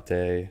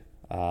Deontay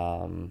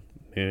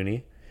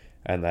Mooney.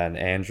 And then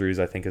Andrews,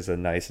 I think, is a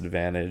nice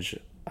advantage.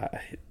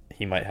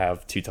 He might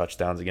have 2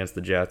 touchdowns against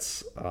the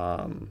Jets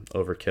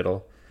over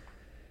Kittle.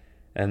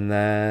 And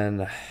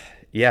then,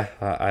 yeah,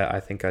 I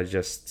think I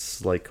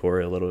just like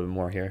Corey a little bit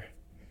more here.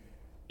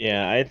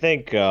 Yeah, I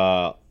think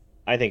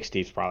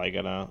Steve's probably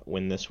gonna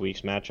win this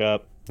week's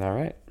matchup. All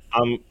right.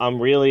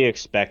 I'm really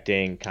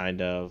expecting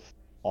kind of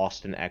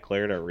Austin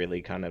Eckler to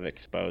really kind of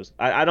expose.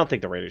 I don't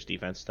think the Raiders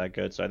defense is that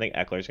good, so I think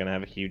Eckler's gonna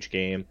have a huge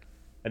game.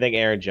 I think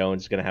Aaron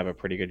Jones is gonna have a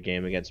pretty good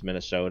game against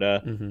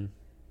Minnesota. Mm-hmm.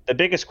 The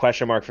biggest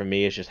question mark for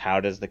me is just how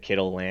does the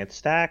Kittle Lance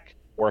stack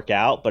work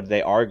out? But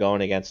they are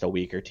going against a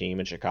weaker team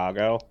in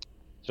Chicago.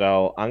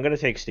 So I'm gonna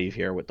take Steve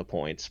here with the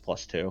points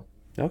 +2.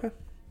 Okay.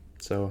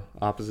 So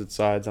opposite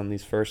sides on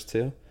these first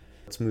two.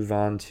 Let's move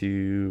on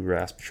to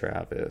Rasp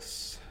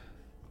Travis.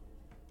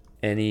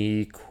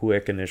 Any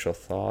quick initial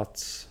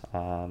thoughts?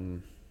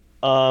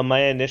 My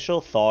initial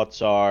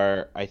thoughts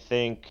are I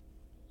think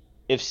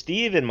if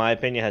Steve, in my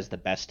opinion, has the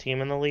best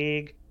team in the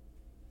league,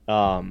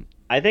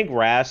 I think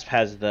Rasp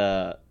has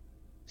the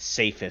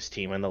safest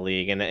team in the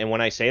league. And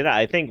when I say that,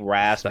 I think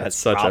Rasp That's has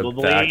such a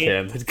probably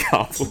backhanded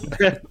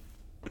compliment.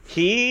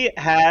 He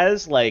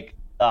has like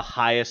the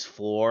highest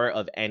floor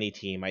of any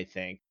team, I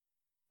think.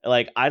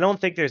 Like, I don't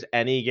think there's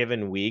any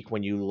given week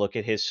when you look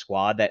at his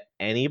squad that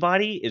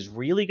anybody is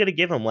really going to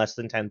give him less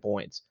than 10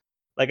 points.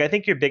 Like, I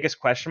think your biggest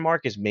question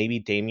mark is maybe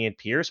Damian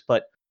Pierce,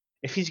 but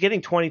if he's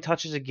getting 20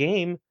 touches a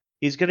game,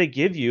 he's going to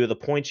give you the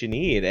points you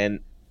need.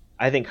 And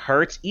I think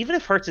Hurts, even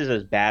if Hurts is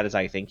as bad as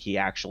I think he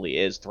actually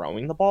is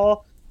throwing the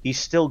ball, he's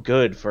still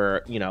good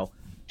for,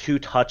 2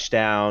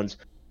 touchdowns,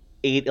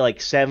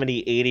 70,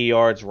 80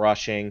 yards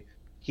rushing.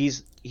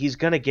 He's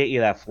going to get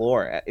you that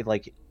floor.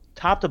 Like,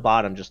 top to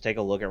bottom, just take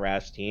a look at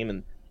Raph's team,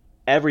 and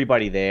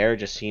everybody there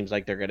just seems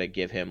like they're going to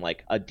give him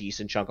like a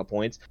decent chunk of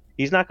points.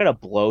 He's not going to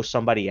blow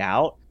somebody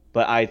out,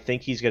 but I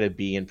think he's going to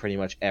be in pretty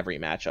much every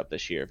matchup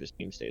this year if his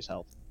team stays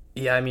healthy.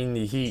 Yeah, I mean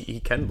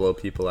he can blow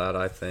people out.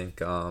 I think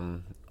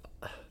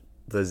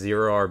the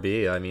zero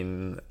RB. I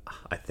mean,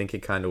 I think it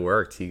kind of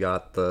worked. He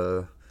got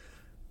the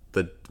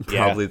Yeah.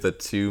 probably the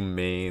two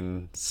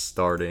main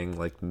starting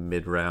like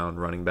mid round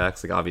running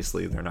backs. Like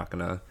obviously they're not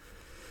gonna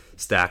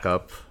stack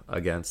up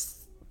against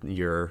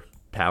your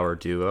power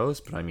duos,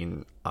 but I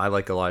mean I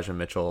like Elijah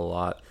Mitchell a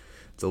lot.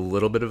 It's a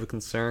little bit of a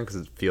concern because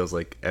it feels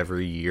like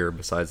every year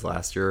besides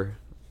last year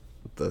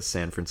the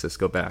San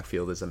Francisco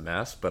backfield is a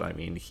mess, but I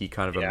mean, he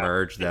kind of Yeah.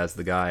 emerged as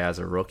the guy as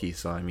a rookie,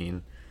 so I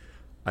mean,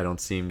 I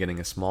don't see him getting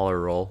a smaller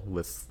role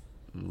with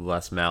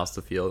less mouths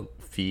to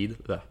feed.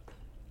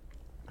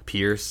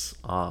 Pierce,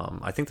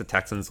 I think the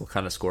Texans will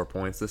kind of score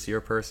points this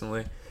year.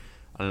 Personally,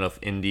 I don't know if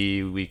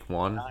Indy week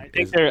one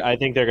is. I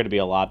think they're going to be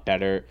a lot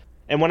better.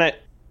 And when I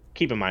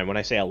keep in mind when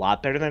I say a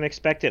lot better than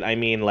expected, I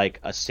mean like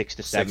a 6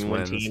 to Six 7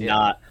 win wins, team,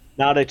 yeah.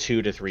 not a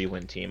 2 to 3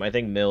 win team. I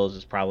think Mills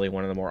is probably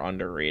one of the more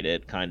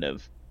underrated kind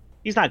of.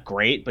 He's not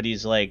great, but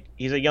he's a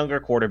younger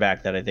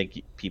quarterback that I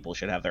think people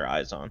should have their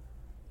eyes on.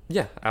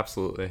 Yeah,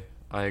 absolutely.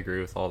 I agree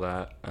with all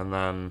that. And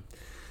then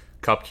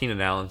Cup Keenan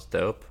Allen's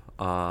dope.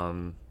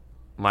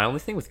 My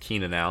only thing with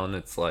Keenan Allen,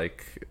 it's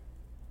like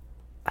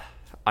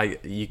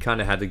you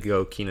kind of had to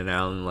go Keenan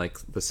Allen like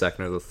the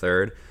second or the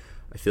third.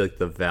 I feel like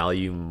the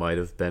value might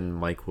have been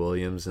Mike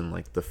Williams in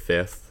like the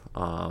fifth,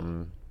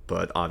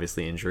 but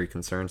obviously injury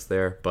concerns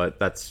there. But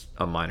that's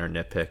a minor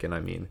nitpick, and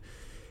I mean,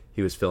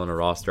 he was filling a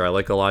roster. I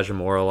like Elijah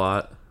Moore a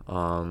lot.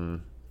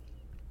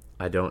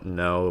 I don't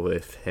know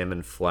if him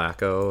and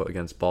Flacco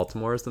against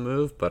Baltimore is the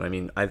move, but I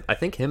mean, I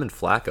think him and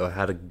Flacco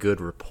had a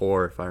good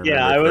rapport, if I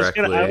Yeah, remember I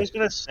correctly. was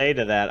gonna say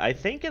to that. I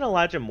think in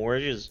Elijah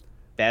Moore's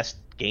best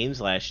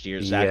games last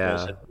year, Zach Yeah,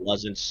 Wilson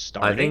wasn't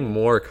I think starting.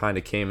 Moore kind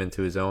of came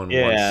into his own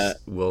Yeah, once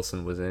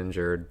Wilson was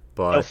injured,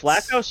 so but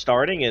Flacco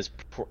starting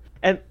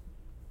and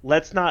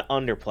let's not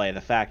underplay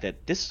the fact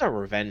that this is a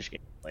revenge game.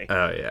 Like,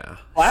 oh yeah,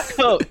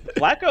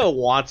 Flacco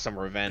wants some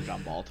revenge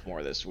on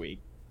Baltimore this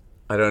week.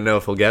 I don't know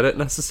if he'll get it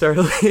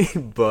necessarily,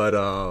 but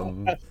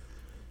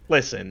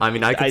Listen, I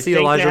mean, I could I see think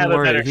they Elijah have a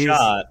Moore. better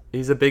shot.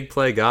 He's a big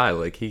play guy.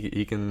 Like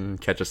he can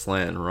catch a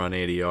slant and run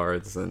 80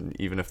 yards, and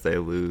even if they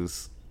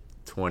lose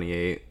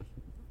 28-10,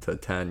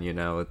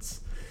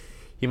 it's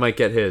he might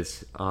get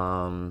his.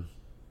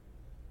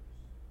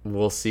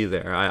 We'll see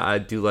there. I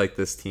do like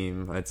this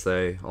team. I'd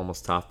say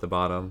almost top to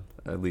bottom,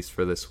 at least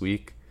for this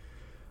week.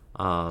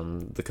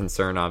 The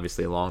concern,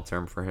 obviously, long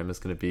term for him is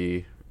going to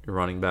be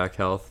running back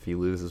health. If he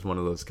loses one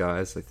of those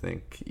guys, I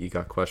think you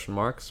got question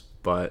marks.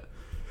 But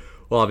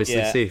we'll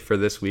obviously Yeah, see. For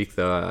this week,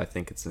 though, I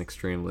think it's an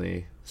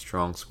extremely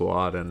strong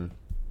squad, and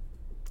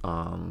as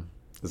long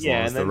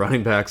yeah, as and the then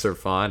running backs are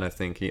fine, I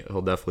think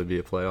he'll definitely be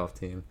a playoff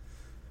team.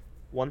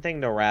 one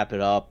thing to wrap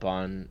it up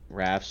on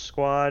Raf's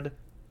squad.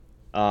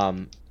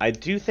 I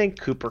do think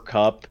Cooper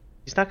Cup.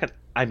 He's not gonna.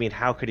 I mean,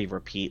 how could he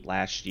repeat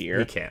last He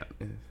year? can't.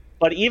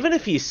 But even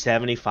if he's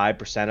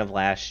 75% of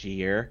last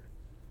year,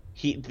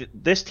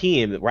 this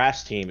team,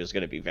 Raf's team, is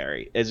going to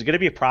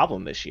be a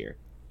problem this year.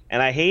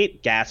 And I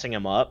hate gassing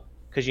him up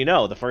because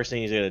the first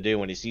thing he's going to do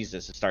when he sees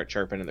this is start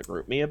chirping in the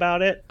group me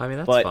about it. I mean,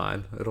 that's But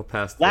fine. It'll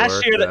pass the last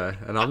work year, day.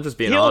 And I'm just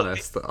being he'll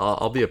honest.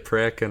 I'll be a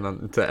prick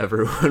and to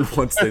everyone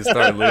once they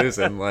start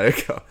losing.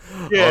 Like, I'll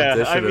yeah,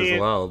 dish I it as mean,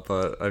 well.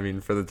 But I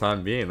mean, for the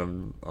time being,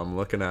 I'm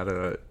looking at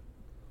it.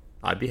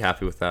 I'd be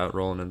happy with that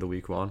rolling into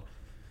week one.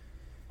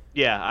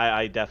 yeah,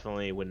 I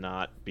definitely would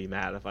not be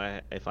mad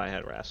if I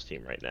had Raf's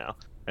team right now.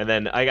 And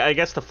then I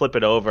guess to flip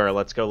it over,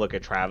 let's go look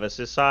at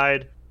Travis's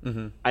side.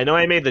 Hmm. I know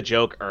I made the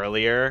joke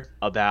earlier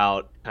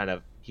about kind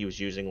of he was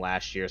using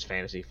last year's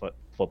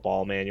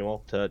football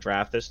manual to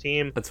draft this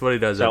team. That's what he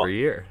does So every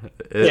year.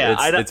 yeah,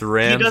 It's he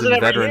Rams does it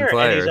and every veteran year, and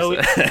players,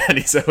 and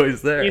he's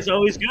always there. he's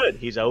always good.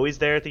 He's always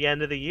there at the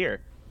end of the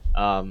year.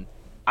 Um,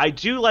 I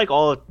do like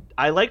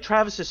I like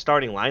Travis's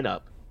starting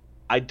lineup.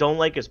 I don't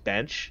like his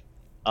bench.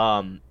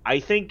 I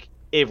think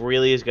it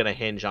really is going to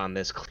hinge on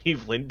this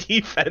Cleveland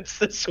defense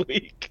this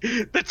week.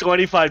 The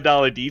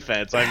 $25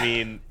 defense. I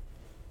mean,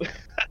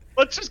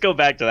 let's just go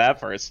back to that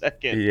for a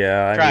second.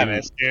 Yeah, I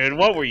mean, Travis, dude,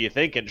 what were you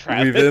thinking, we've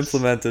Travis?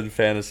 implemented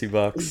fantasy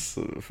bucks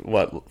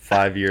what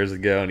 5 years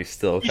ago, and he's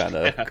still kind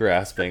of Yeah.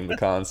 grasping the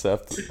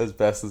concept as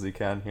best as he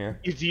can here.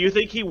 Do you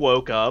think he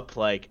woke up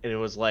and it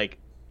was like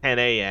 10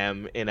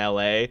 a.m. in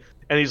LA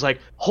and he's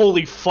like,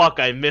 "Holy fuck,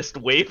 I missed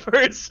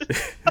waivers."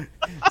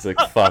 It's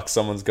like, fuck,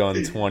 someone's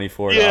going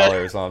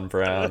 $24 on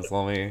Browns.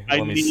 Let me I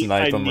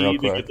snipe them real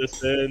need to get quick.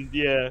 this in.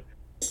 Yeah.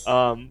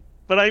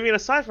 But I mean,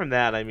 aside from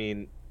that, I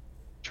mean,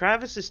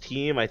 Travis's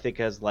team, I think,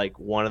 has like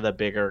one of the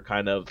bigger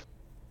kind of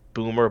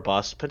boomer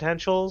bust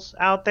potentials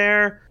out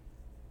there.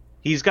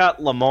 He's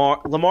got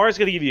Lamar. Lamar's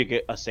going to give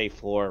you a safe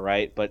floor,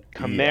 right? But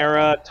Yeah.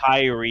 Kamara,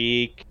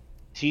 Tyreek,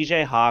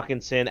 T.J.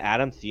 Hawkinson,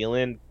 Adam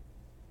Thielen,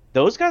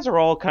 those guys are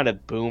all kind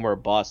of boom or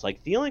bust.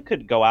 Like Thielen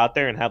could go out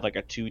there and have like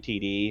a 2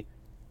 TD,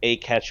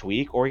 8 catch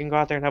week, or he can go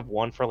out there and have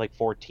one for like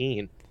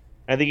 14.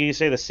 I think you can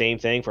say the same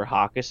thing for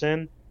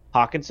Hawkinson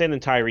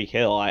and Tyreek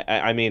Hill.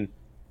 I mean,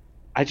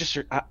 I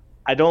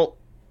don't.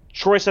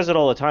 Troy says it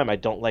all the time. I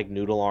don't like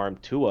noodle arm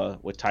Tua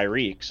with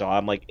Tyreek, so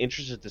I'm like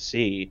interested to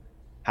see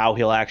how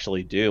he'll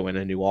actually do in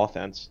a new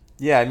offense.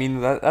 Yeah, I mean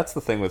that's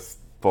the thing with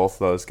both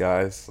those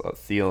guys,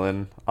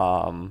 Thielen,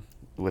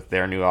 with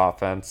their new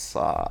offense.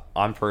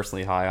 I'm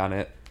personally high on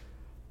it.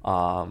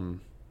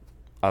 Um,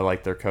 I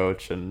like their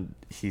coach, and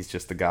he's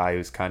just the guy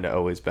who's kind of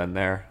always been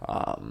there.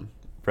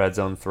 Red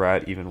zone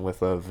threat, even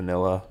with a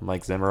vanilla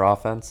Mike Zimmer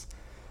offense.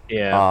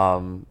 Yeah,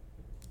 Um,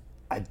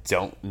 I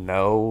don't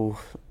know.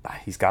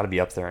 He's got to be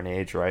up there in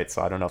age, right?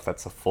 So I don't know if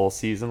that's a full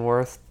season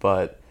worth,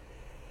 but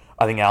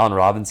I think Allen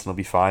Robinson will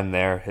be fine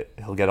there.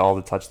 He'll get all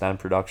the touchdown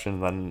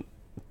production. Then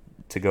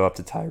to go up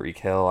to Tyreek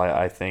Hill,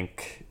 I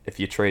think if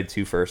you trade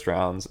two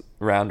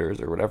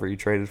rounders or whatever you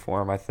traded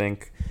for him, I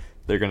think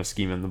they're going to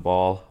scheme him the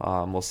ball.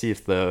 We'll see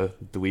if the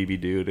dweeby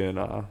dude in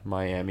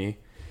Miami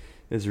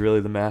is really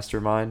the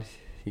mastermind.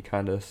 He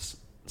kind of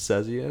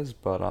says he is,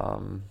 but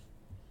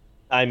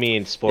I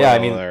mean, yeah, I spoiler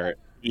mean, alert,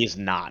 he's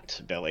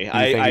not Billy.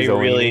 you think I he's a weenie?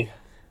 really,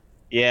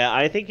 yeah,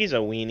 I think he's a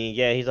weenie.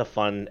 Yeah, he's a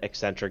fun,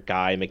 eccentric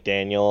guy.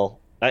 McDaniel,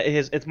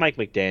 it's Mike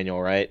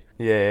McDaniel, right?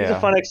 Yeah, He's a yeah.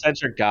 fun,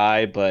 eccentric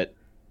guy, but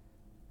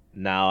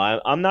no,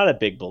 I'm not a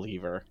big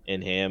believer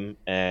in him,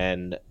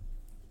 and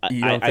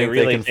You don't I think they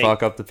really can think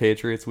fuck up the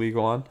Patriots week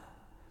one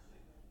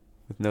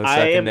with no I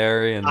am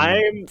secondary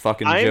and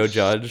fucking I'm Joe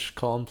Judge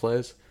calling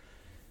plays?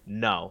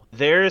 no.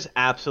 There's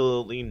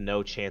absolutely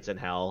no chance in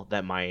hell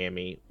that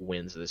Miami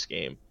wins this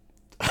game.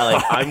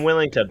 Like I'm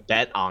willing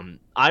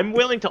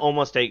to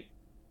almost take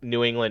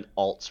New England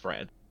alt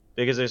spread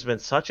because there's been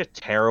such a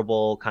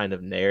terrible kind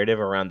of narrative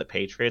around the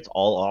Patriots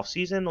all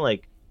offseason.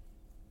 Like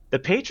the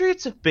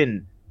Patriots have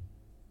been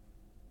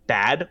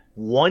bad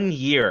 1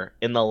 year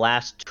in the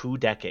last 2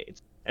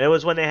 decades. And it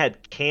was when they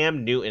had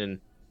Cam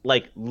Newton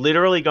like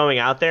literally going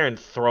out there and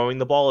throwing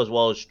the ball as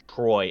well as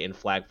Troy in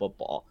flag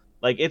football.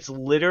 Like it's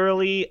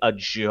literally a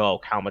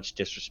joke how much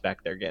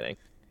disrespect they're getting.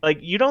 Like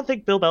you don't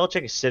think Bill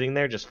Belichick is sitting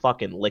there just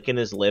fucking licking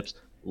his lips,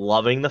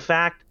 loving the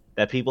fact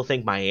that people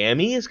think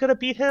Miami is gonna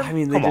beat I him?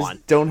 mean, they Come on.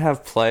 just don't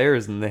have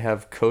players, and they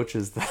have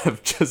coaches that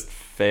have just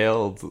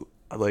failed.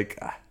 Like,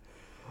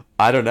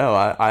 I don't know.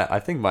 I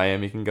think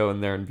Miami can go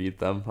in there and beat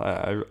them.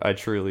 I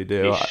truly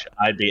do.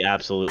 I'd be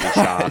absolutely I,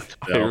 shocked,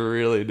 I Bill.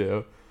 really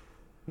do.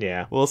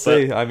 Yeah. We'll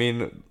But see. I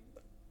mean,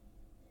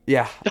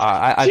 yeah,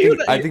 I you,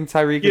 think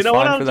Tyreek you is know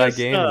what fine for I'm that just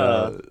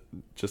game.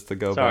 Just to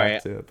go sorry.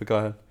 back to it, but go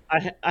ahead.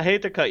 I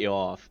hate to cut you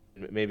off.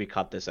 Maybe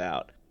cut this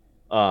out.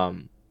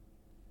 Um,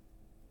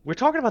 we're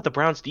talking about the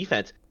Browns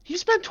defense. He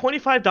spent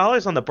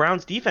 $25 on the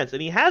Browns defense,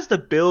 and he has the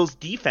Bills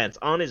defense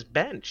on his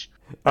bench.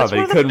 Oh, That's they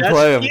one of the couldn't best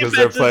play him because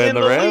they're defenses playing in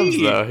the the Rams,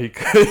 league. though.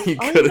 He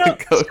I know.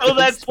 couldn't go So against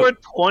that's them.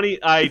 worth 20.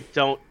 I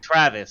don't.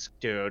 Travis,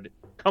 dude,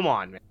 come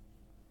on, man.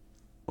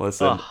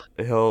 Listen, Ugh.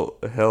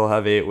 he'll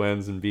have 8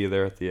 wins and be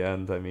there at the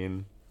end. I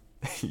mean,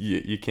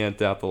 you can't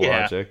doubt the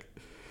Yeah, logic.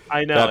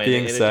 I know, That and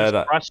being it just said,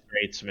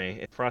 frustrates me.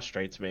 It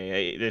frustrates me.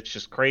 It's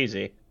just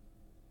crazy.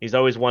 He's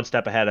always one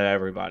step ahead of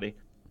everybody.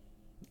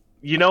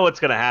 You know what's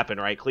going to happen,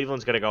 right?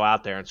 Cleveland's going to go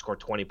out there and score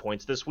 20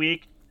 points this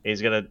week.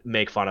 He's going to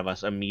make fun of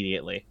us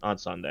immediately on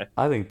Sunday.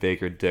 I think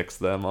Baker dicks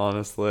them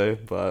honestly,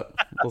 but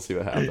we'll see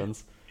what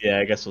happens. Yeah,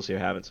 I guess we'll see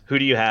what happens. Who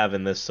do you have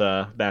in this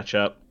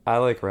matchup? I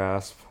like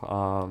Rasp.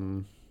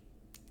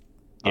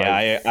 Yeah,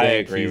 I I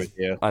think agree with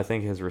you. I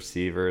think his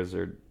receivers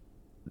are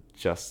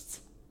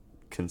just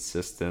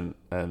consistent,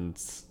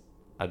 and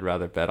I'd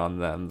rather bet on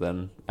them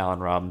than Allen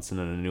Robinson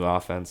in a new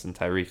offense and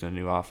Tyreek in a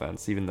new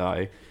offense. Even though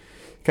I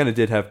kind of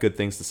did have good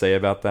things to say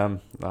about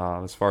them.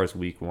 As far as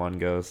week one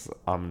goes,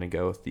 I'm gonna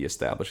go with the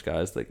established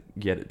guys that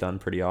get it done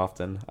pretty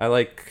often. I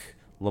like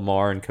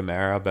Lamar and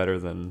Kamara better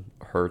than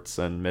Hurts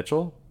and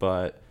Mitchell,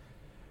 but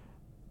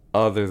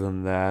other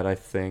than that, I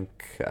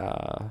think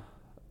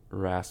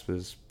Rasp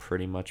is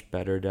pretty much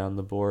better down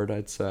the board,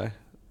 I'd say,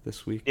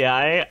 this week. Yeah,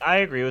 I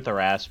agree with the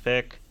Ras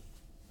pick.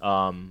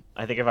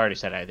 I think I've already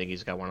said it. I think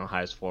he's got one of the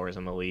highest floors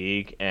in the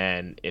league.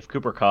 And if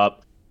Cooper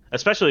Cup,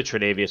 especially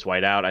Tre'Davious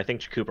White out, I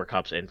think Cooper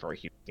Cup's in for a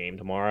huge game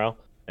tomorrow.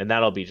 And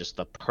that'll be just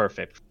the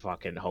perfect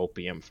fucking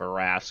hopium for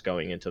Ras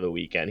going into the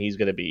weekend. He's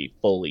going to be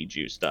fully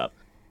juiced up.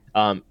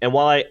 And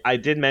while I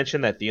did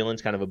mention that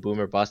Thielen's kind of a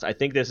boomer bust, I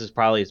think this is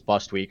probably his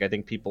bust week. I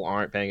think people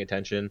aren't paying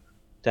attention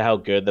to how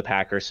good the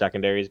Packers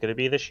secondary is going to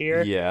be this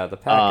year. Yeah, the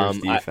Packers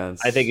I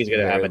defense think he's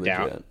going to have very a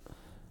down. legit.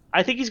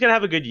 I think he's gonna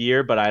have a good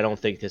year, but I don't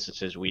think this is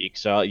his week.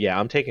 So yeah,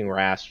 I'm taking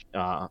Rask,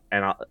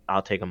 and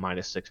I'll take a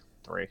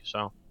 -6.3.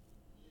 So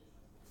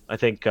I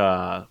think.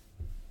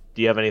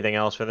 Do you have anything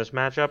else for this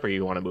matchup, or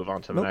you want to move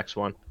on to the Nope, next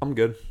one? I'm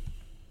good.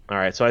 All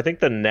right. So I think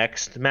the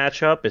next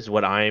matchup is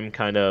what I'm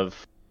kind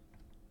of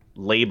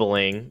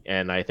labeling,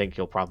 and I think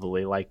you'll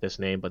probably like this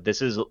name, but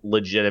this is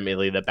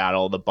legitimately the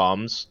battle of the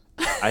bums.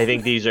 I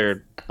think these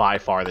are by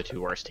far the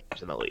two worst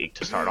teams in the league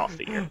to start off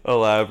the year.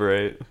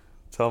 Elaborate.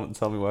 Tell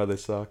me why they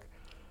suck.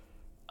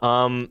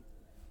 Um,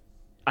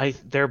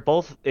 they're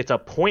both. It's a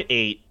point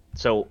 0.8.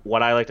 So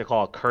what I like to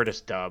call a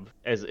Curtis dub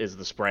is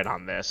the spread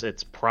on this.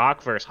 It's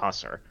Proc versus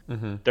Husser.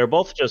 Mm-hmm. They're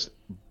both just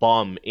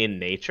bum in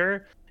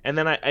nature. And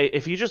then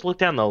if you just look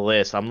down the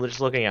list, I'm just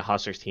looking at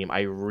Husser's team.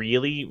 I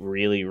really,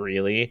 really,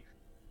 really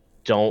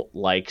don't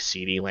like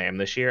CeeDee Lamb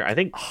this year. I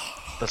think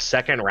the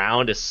second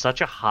round is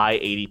such a high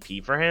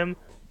ADP for him,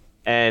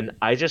 and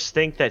I just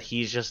think that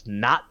he's just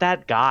not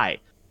that guy.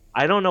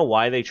 I don't know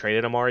why they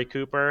traded Amari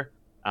Cooper.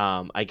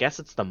 I guess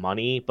it's the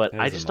money, but It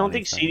I was a just don't money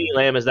think CeeDee thing.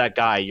 Lamb is that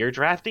guy. You're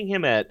drafting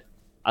him at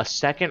a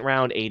second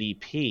round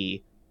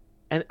ADP,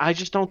 and I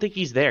just don't think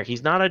he's there.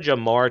 He's not a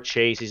Jamar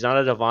Chase. He's not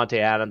a Devontae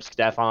Adams,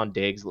 Stephon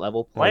Diggs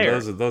level Well, player.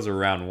 those are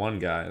round one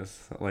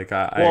guys. Like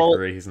I Well,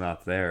 agree he's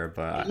not there,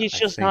 but he's I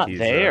just think not he's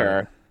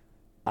there.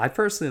 I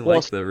personally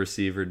Well, like the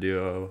receiver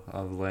duo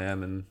of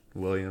Lamb and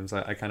Williams.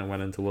 I kind of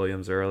went into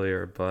Williams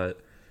earlier, but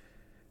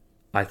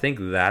I think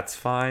that's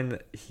fine.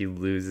 He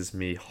loses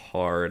me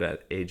hard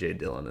at AJ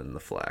Dillon in the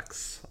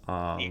flex.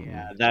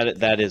 yeah,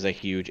 that is a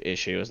huge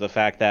issue. Is the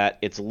fact that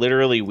it's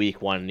literally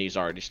week 1 and he's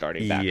already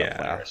starting backup Yeah,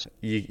 players.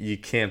 you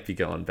can't be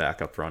going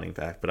backup running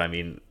back. But I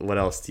mean, what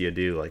else do you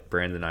do? Like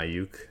Brandon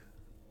Ayuk,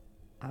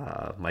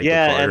 Michael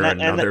Yeah, and Carter, that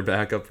and that, another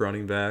backup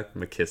running back,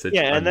 McKissick,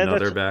 yeah, and then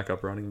another that's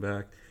backup running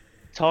back.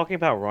 talking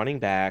about running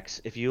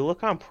backs. If you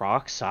look on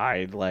Proc's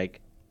side,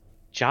 like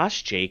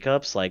Josh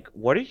Jacobs, like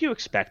what are you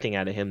expecting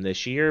out of him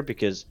this year?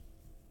 Because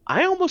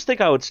I almost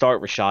think I would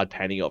start Rashad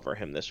Penny over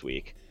him this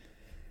week.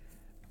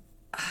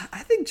 I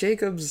think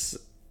Jacobs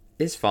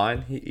is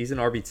fine. He's an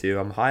RB2.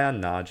 I'm high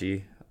on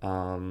Najee.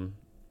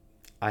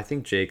 I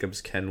think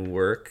Jacobs can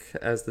work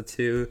as the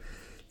two.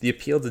 The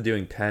appeal to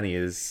doing Penny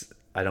is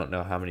I don't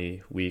know how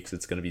many weeks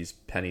it's going to be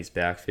Penny's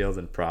backfield,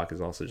 and Proc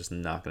is also just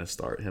not going to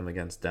start him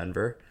against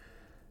Denver.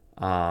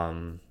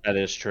 That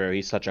is true.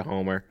 He's such a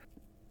homer.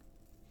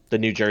 The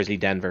New Jersey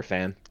Denver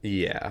fan.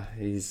 Yeah,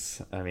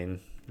 I mean,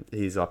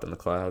 he's up in the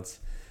clouds.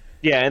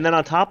 Yeah, and then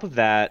on top of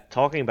that,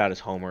 talking about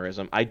his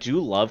homerism, I do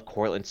love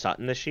Cortland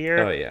Sutton this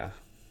Oh, year. yeah.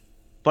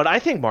 But I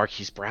think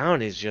Marquise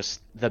Brown is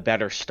just the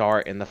better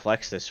start in the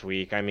flex this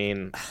week. I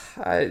mean,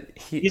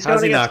 he's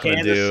How's going he against not going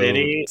to Kansas do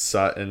City.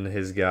 Sutton,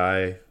 his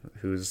guy,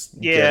 who's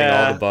getting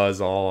all the Yeah,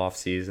 buzz all off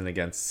season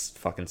against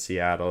fucking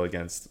Seattle,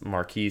 against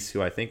Marquise,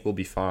 who I think will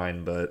be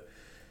fine, but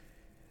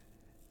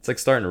it's like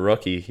starting a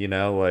rookie,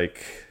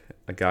 like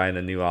a guy in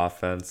a new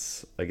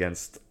offense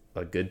against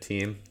a good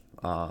team.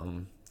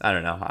 I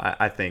don't know.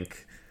 I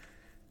think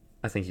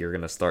you're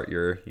gonna start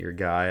your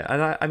guy.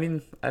 And I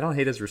mean, I don't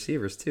hate his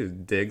receivers too.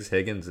 Diggs,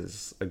 Higgins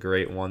is a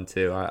great one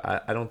too.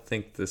 I don't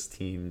think this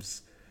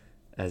team's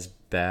as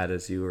bad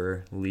as you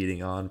were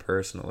leading on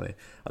personally.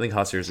 I think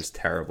Huskers is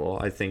terrible.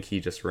 I think he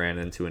just ran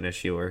into an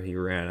issue where he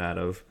ran out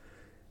of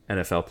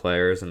NFL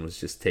players and was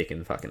just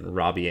taking fucking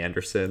Robbie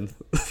Anderson.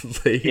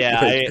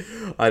 yeah.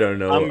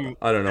 I'm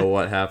I don't know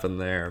what happened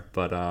there,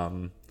 but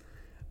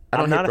I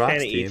I'm don't hate not a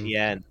fan Brock's of team.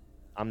 ETN.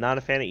 I'm not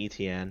a fan of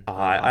ETN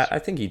on I Husker.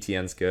 think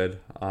ETN's good.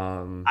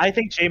 I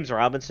think James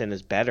Robinson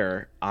is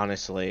better,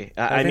 honestly.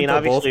 I I think mean,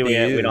 they'll both obviously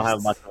be we don't have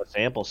used. much of a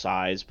sample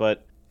size,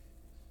 but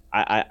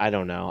I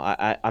don't know.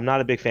 I'm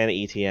not a big fan of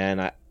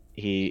ETN.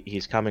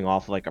 He's coming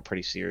off like a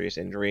pretty serious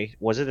injury.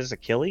 Was it his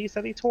Achilles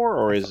that he tore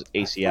or his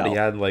I thought he ACL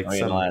had like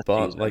during the some last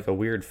bump, season? like a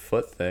weird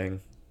foot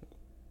thing.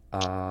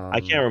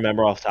 I can't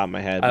remember off the top of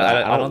my head, but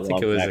I I don't don't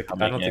think it love was that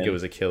I coming don't think it in.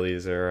 was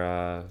Achilles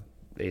or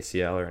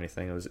ACL or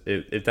anything.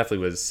 It definitely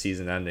was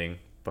season ending,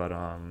 but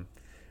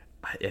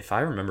if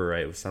I remember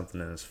right, it was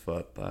something in his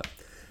foot. But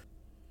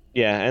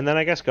Yeah, and then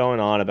I guess going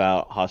on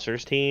about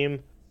Husser's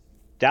team,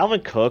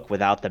 Dalvin Cook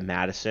without the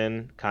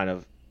Madison kind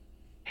of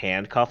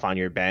handcuff on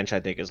your bench, I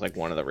think is like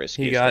one of the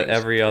he riskiest got things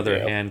every to other do.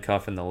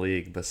 handcuff in the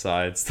league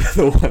besides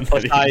the one that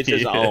Besides he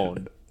his needed.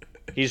 own.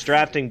 He's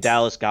drafting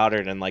Dallas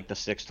Goddard in like the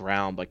 6th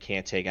round, but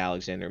can't take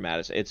Alexander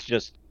Madison. It's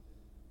just,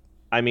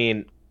 I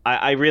mean,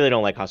 I really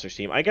don't like Husser's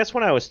team. I guess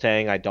when I was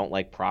saying I don't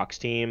like Proc's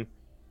team,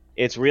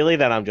 it's really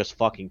that I'm just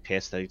fucking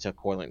pissed that he took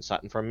Cortland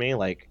Sutton from me,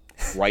 like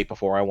right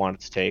before I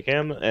wanted to take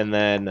him. And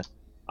then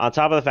on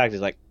top of the fact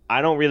is like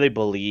I don't really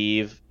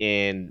believe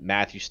in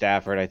Matthew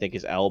Stafford. I think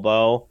his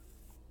elbow.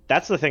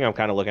 That's the thing I'm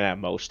kind of looking at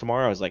most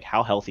tomorrow is like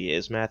how healthy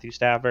is Matthew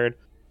Stafford?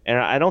 And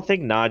I don't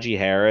think Najee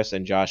Harris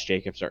and Josh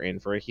Jacobs are in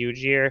for a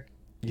huge year.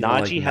 You don't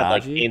like Najee had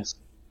like Najee?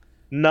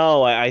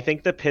 no, I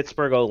think the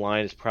Pittsburgh O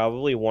line is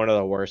probably one of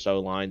the worst O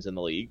lines in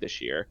the league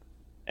this year.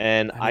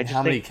 And I I mean, just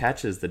how many think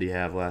catches did he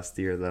have last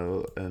year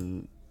though?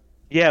 And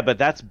Yeah, but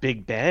that's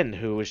Big Ben,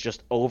 who was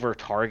just over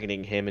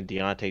targeting him and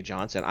Deontay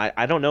Johnson.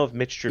 I don't know if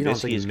Mitch You don't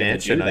Trubisky think is going to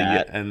Mitch and do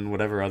that.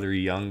 whatever other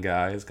young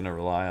guy is gonna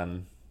rely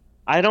on?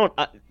 I don't.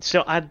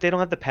 They don't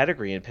have the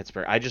pedigree in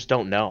Pittsburgh. I just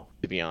don't know,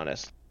 to be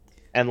honest.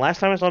 And last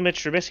time I saw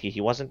Mitch Trubisky,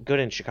 he wasn't good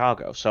in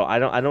Chicago. So I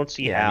don't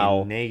see Yeah, I mean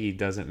how. Nagy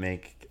doesn't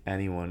make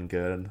anyone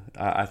good.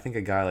 I think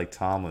a guy like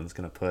Tomlin's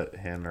gonna put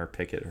him or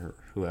Pickett or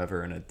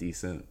whoever in a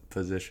decent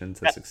position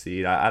to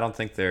succeed. I don't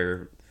think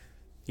they're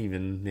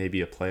even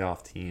maybe a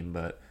playoff team,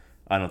 but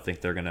I don't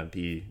think they're gonna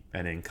be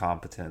an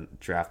incompetent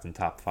draft in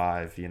top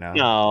five. You know?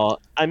 No,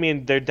 I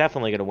mean they're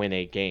definitely going to win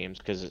 8 games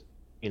because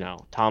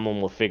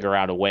Tomlin will figure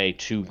out a way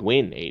to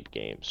win 8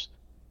 games.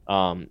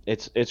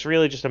 It's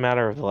really just a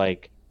matter of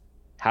like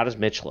how does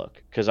Mitch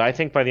look? Because I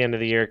think by the end of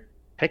the year,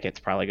 Pickett's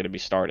probably going to be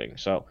starting.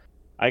 So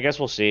I guess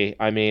we'll see.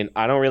 I mean,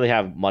 I don't really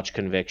have much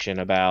conviction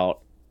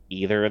about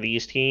either of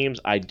these teams.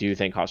 I do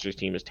think Huster's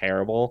team is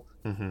terrible.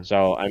 Hmm.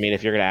 So I mean,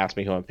 if you're going to ask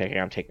me who I'm picking,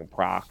 I'm taking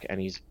Proc, and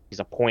he's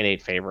a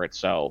 .8 favorite.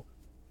 So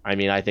I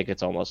mean, I think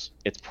it's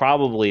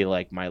probably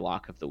like my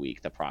lock of the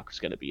week that Proc is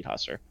going to beat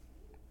Huster.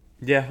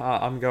 Yeah,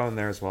 I'm going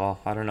there as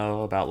well. I don't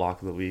know about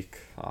lock of the week,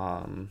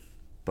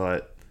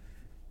 but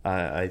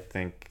I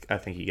think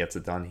he gets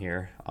it done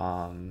here.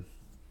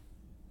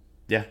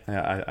 Yeah,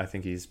 I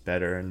think he's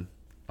better in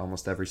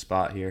almost every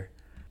spot here.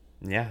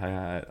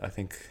 Yeah, I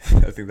think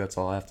I think that's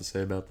all I have to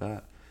say about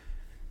that.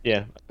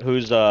 Yeah,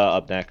 who's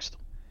up next?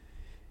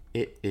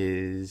 It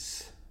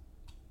is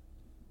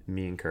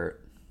me and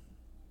Kurt.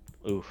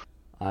 Oof.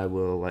 I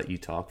will let you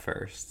talk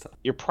first.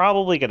 You're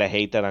probably gonna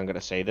hate that I'm gonna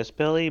say this,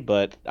 Billy,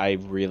 but I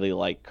really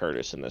like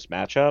Curtis in this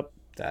matchup.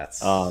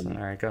 That's all Um,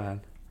 right. Go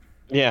ahead.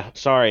 yeah,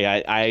 sorry.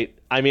 I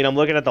mean, I'm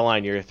looking at the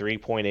line. You're a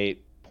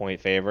 3.8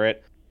 point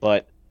favorite,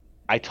 but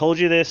I told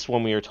you this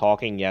when we were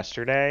talking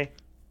yesterday.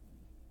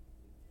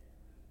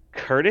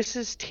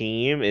 Curtis's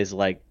team is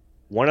like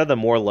one of the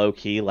more low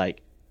key,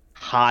 like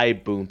high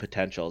boom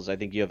potentials. I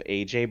think you have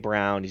AJ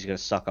Brown. He's gonna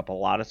suck up a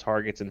lot of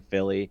targets in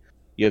Philly.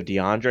 You have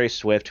DeAndre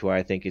Swift, who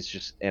I think is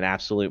just an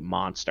absolute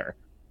monster.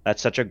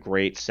 That's such a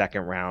great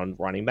second round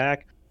running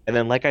back. And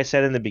then, like I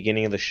said in the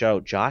beginning of the show,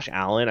 Josh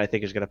Allen, I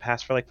think, is going to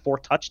pass for like 4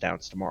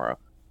 touchdowns tomorrow.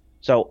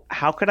 So,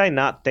 how could I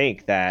not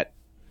think that?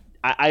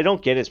 I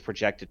don't get his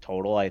projected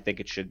total. I think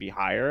it should be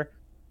higher.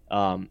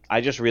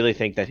 I just really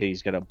think that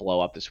he's going to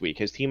blow up this week.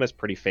 His team has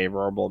pretty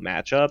favorable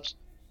matchups.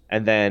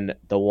 And then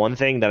the one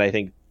thing that I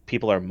think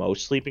people are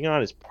most sleeping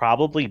on is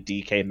probably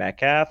DK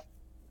Metcalf.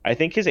 I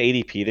think his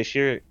ADP this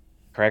year,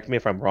 correct me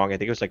if I'm wrong, I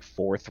think it was like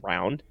fourth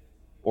round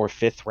or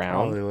fifth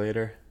round. Probably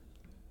later.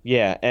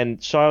 Yeah,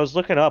 and so I was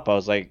looking up, I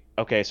was like,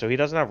 okay, so he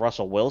doesn't have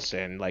Russell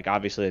Wilson. Like,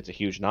 obviously, it's a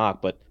huge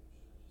knock, but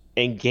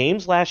in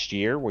games last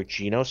year where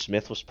Geno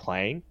Smith was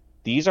playing,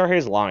 these are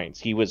his lines.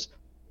 He was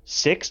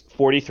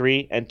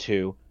 643 and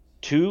 2,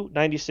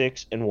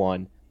 296 and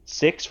 1,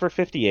 6 for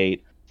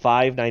 58,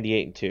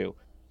 598 and 2.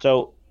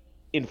 So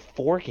in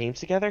 4 games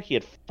together, he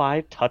had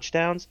 5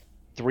 touchdowns,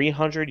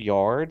 300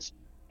 yards,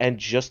 and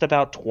just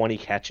about 20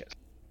 catches.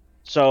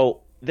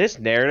 So this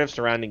narrative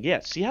surrounding, yeah,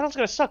 Seattle's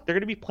going to suck. They're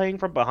going to be playing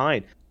from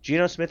behind.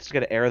 Geno Smith is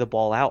going to air the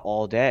ball out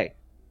all day.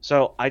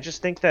 So I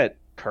just think that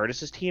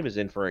Curtis's team is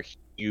in for a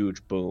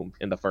huge boom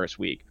in the first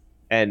week.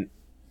 And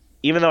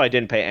even though I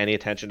didn't pay any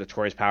attention to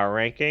Troy's power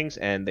rankings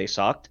and they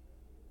sucked,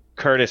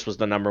 Curtis was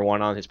the number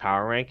one on his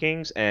power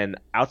rankings. And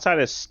outside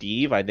of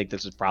Steve, I think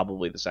this is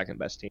probably the second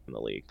best team in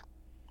the league.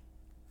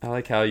 I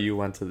like how you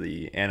went to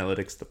the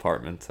analytics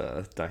department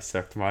to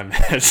dissect my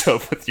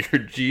matchup with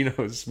your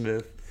Geno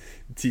Smith,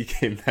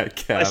 DK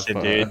Metcalf Listen,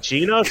 dude,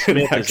 Geno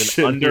Smith is an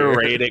connection here.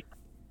 underrated.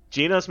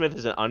 Geno Smith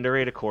is an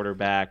underrated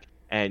quarterback,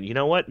 and you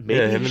know what? Maybe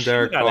Yeah, he him and should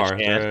Derek have got Carr. a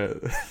chance.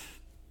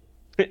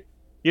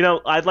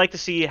 I'd like to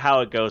see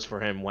how it goes for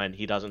him when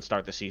he doesn't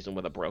start the season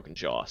with a broken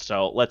jaw.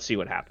 So let's see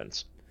what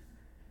happens.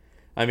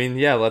 I mean,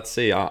 yeah, let's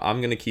see.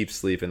 I'm gonna keep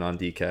sleeping on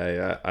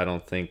DK. I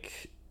don't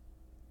think.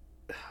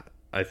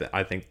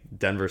 I think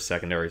Denver's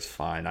secondary is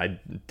fine. I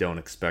don't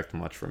expect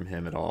much from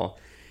him at all.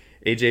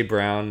 AJ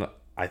Brown,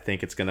 I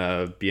think it's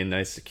gonna be a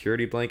nice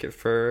security blanket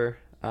for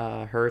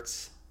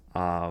Hurts.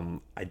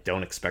 I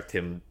don't expect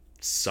him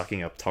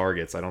sucking up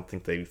targets. I don't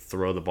think they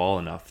throw the ball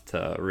enough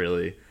to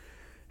really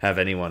have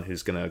anyone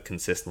who's gonna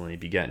consistently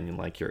be getting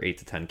like your 8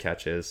 to 10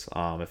 catches.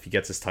 If he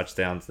gets his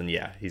touchdowns, then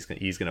yeah, he's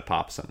gonna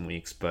pop some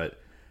weeks. But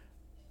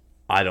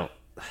I don't.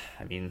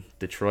 I mean,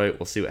 Detroit.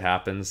 We'll see what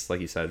happens.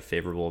 Like you said,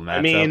 favorable I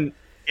matchup. mean,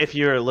 if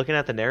you're looking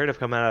at the narrative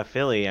coming out of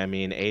Philly, I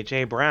mean,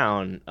 AJ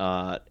Brown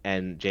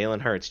and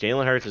Jalen Hurts.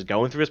 Jalen Hurts is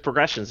going through his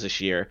progressions this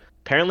year.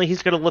 Apparently,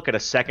 he's going to look at a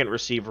second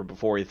receiver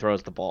before he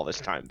throws the ball this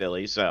time,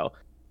 Billy. So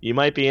you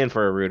might be in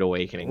for a rude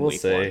awakening We'll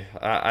week one. see.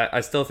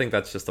 I still think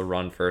that's just a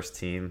run first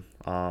team.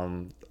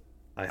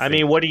 I I think.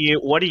 mean, what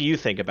do you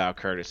think about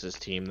Curtis's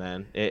team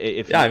then?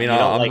 If Yeah, I mean, you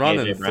don't I'm like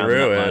running AJ Brown that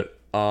through much, it.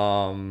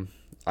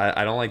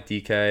 I don't like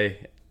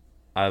DK.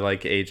 I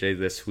like AJ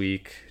this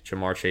week.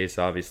 Jamar Chase,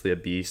 obviously a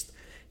beast.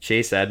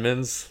 Chase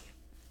Edmonds,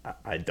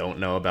 I don't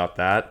know about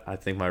that. I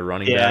think my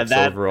running yeah, backs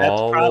that's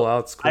overall will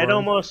outscore I'd him.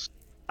 almost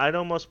I'd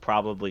almost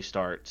probably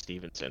start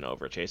Stevenson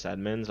over Chase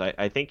Edmonds.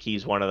 I think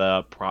he's one of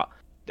the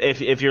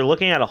if you're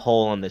looking at a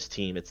hole on this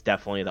team, it's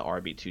definitely the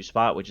RB2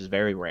 spot, which is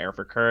very rare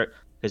for Kurt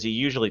because he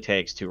usually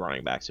takes two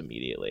running backs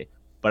immediately.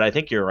 But I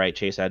think you're right,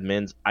 Chase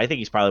Edmonds. I think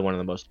he's probably one of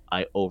the most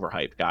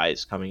overhyped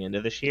guys coming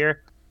into this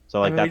year. So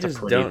I like mean, we that's a just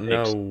pretty don't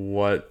big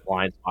know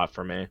blind spot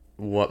for me.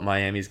 what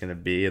Miami's going to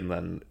be, and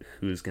then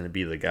who's going to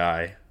be the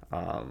guy.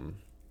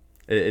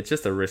 It's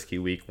just a risky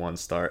week one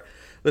start.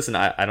 Listen,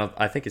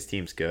 I think his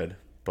team's good,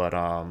 but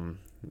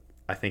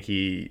I think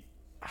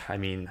I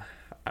mean,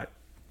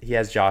 he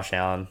has Josh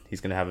Allen.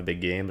 He's going to have a big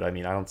game, but I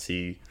mean, I don't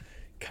see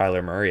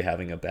Kyler Murray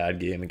having a bad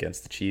game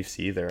against the Chiefs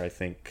either. I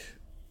think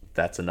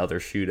that's another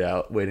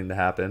shootout waiting to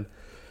happen.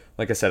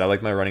 Like I said, I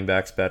like my running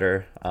backs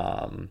better.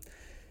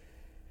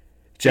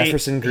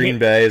 Jefferson Green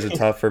Bay is a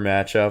tougher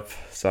matchup,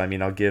 so I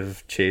mean I'll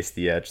give Chase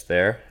the edge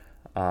there.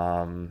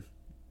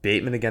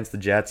 Bateman against the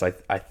Jets, I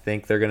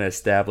think they're gonna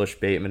establish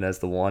Bateman as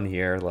the one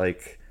here.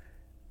 Like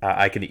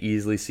I could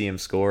easily see him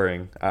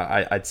scoring.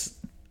 I'd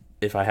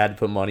if I had to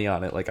put money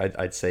on it, like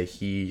I'd say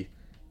he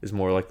is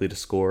more likely to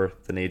score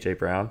than AJ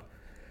Brown.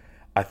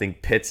 I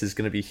think Pitts is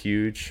gonna be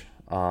huge.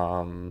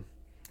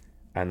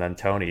 And then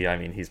Tony, I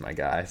mean, he's my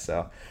guy.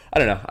 So I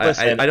don't know.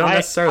 Listen, I don't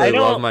necessarily I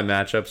don't, love my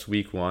matchups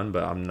week one,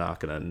 but I'm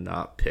not going to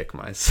not pick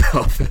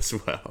myself as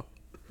well.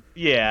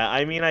 Yeah,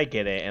 I mean, I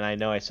get it, and I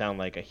know I sound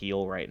like a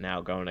heel right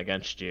now going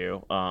against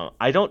you.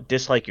 I don't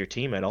dislike your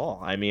team at all.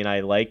 I mean,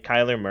 I like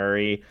Kyler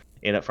Murray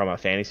in it from a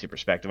fantasy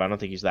perspective. I don't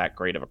think he's that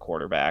great of a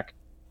quarterback,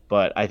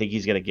 but I think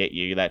he's going to get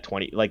you that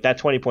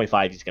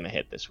 20.5 he's going to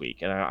hit this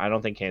week, and I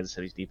don't think Kansas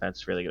City's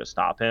defense is really going to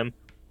stop him.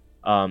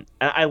 And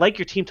I like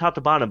your team top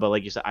to bottom, but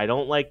like you said, I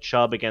don't like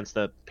Chubb against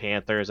the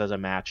Panthers as a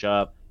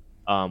matchup.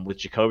 With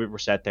Jacoby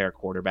Brissett there,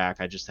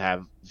 quarterback, I just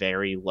have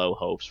very low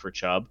hopes for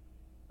Chubb.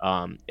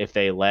 If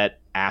they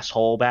let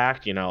asshole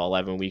back,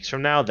 11 weeks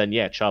from now, then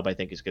yeah, Chubb I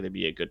think is going to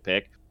be a good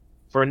pick.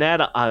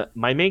 Fournette,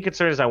 my main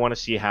concern is I want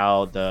to see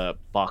how the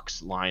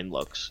Bucks line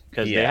looks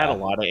because they had a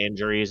lot of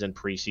injuries in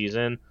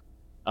preseason.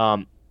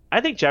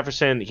 I think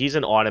Jefferson, he's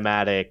an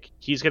automatic.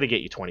 He's going to get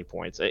you 20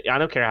 points. I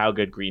don't care how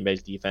good Green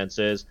Bay's defense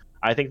is.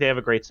 I think they have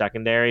a great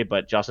secondary,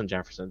 but Justin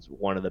Jefferson's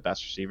one of the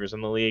best receivers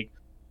in the league.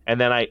 And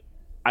then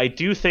I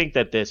do think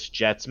that this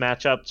Jets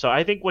matchup, so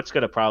I think what's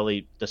going to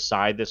probably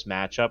decide this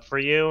matchup for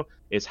you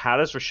is how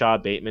does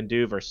Rashad Bateman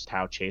do versus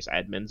how Chase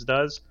Edmonds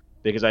does,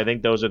 because I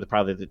think those are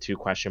probably the two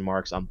question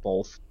marks on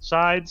both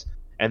sides.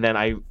 And then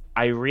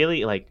I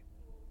really like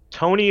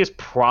Tony is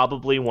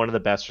probably one of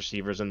the best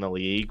receivers in the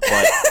league,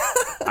 but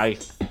I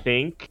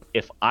think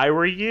if I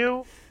were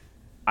you,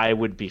 I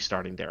would be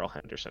starting Darrell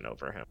Henderson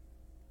over him.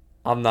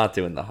 I'm not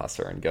doing the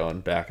hustler and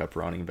going backup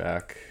running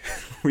back.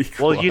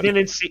 Well, you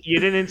didn't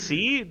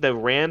see the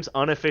Rams'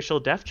 unofficial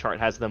depth chart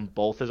has them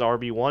both as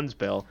RB1s,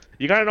 Bill.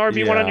 You got an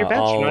RB1 on your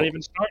bench. You're not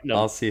even starting them.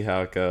 I'll see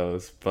how it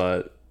goes,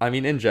 but I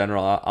mean, in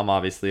general, I'm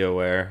obviously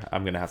aware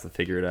I'm gonna have to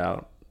figure it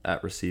out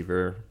at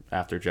receiver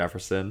after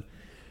Jefferson.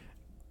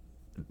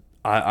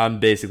 I'm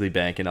basically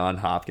banking on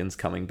Hopkins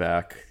coming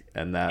back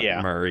and that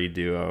Murray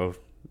duo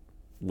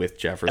with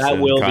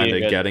Jefferson kind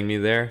of getting me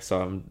there.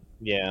 So I'm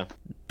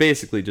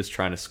basically just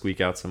trying to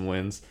squeak out some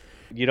wins.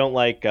 You don't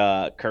like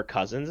Kirk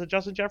Cousins and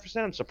Justin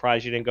Jefferson? I'm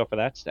surprised you didn't go for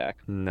that stack.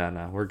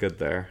 No, we're good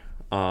there.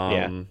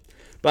 But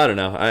I don't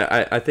know.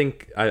 I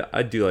think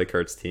I do like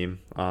Kurt's team.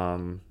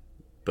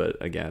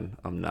 But again,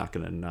 I'm not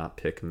gonna not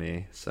pick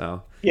me.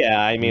 So yeah,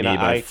 I mean,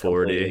 I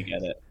 40. Completely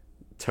get it.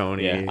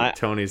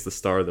 Tony's the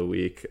star of the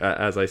week.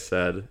 As I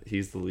said,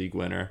 he's the league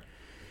winner.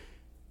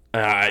 All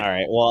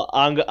right. Well,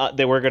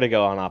 we're gonna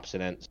go on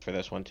opposite ends for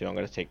this one too. I'm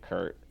gonna take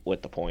Kurt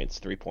with the points,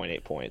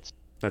 3.8 points.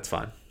 That's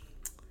fine.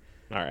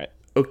 All right.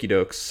 Okie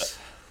dokes.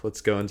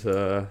 Let's go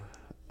into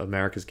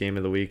America's game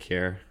of the week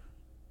here.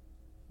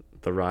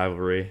 The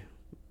rivalry.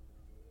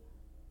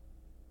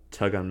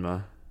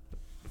 Tugunma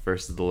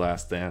versus The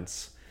Last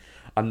Dance.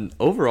 I'm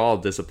overall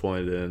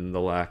disappointed in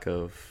the lack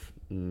of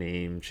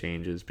name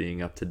changes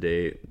being up to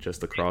date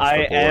just across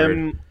the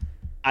board.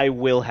 I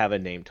will have a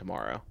name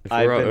tomorrow. If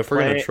we're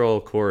going to troll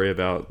Corey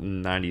about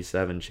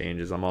 97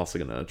 changes, I'm also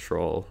going to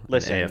troll an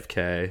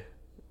AFK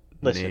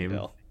name.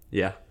 Bill.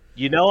 Yeah.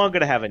 You know I'm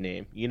going to have a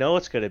name. You know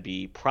it's going to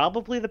be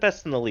probably the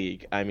best in the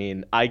league. I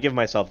mean, I give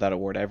myself that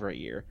award every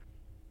year.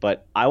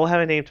 But I will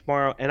have a name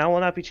tomorrow, and I will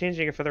not be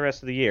changing it for the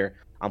rest of the year.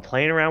 I'm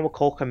playing around with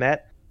Cole Kmet.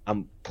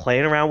 I'm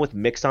playing around with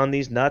Mix on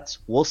these nuts.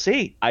 We'll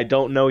see. I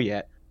don't know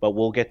yet, but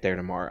we'll get there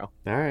tomorrow.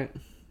 All right.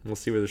 We'll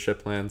see where the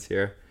ship lands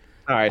here.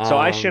 All right, so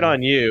I shit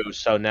on you,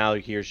 so now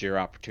here's your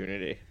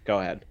opportunity. Go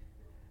ahead.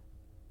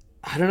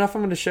 I don't know if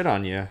I'm going to shit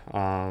on you.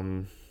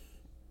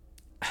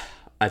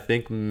 I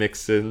think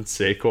Mixon,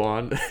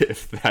 Saquon,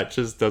 if that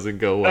just doesn't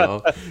go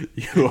well,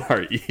 you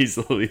are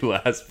easily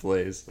last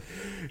place.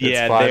 It's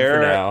fine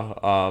for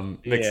now.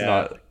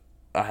 Mixon,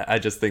 I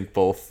just think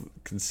both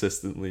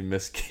consistently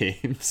miss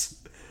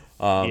games.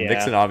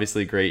 Mixon,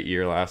 obviously, great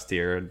year last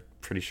year.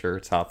 Pretty sure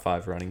top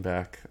 5 running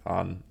back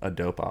on a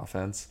dope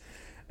offense.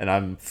 And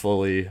I'm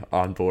fully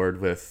on board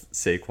with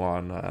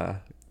Saquon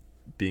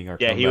being our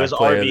comeback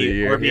player of the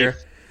year here.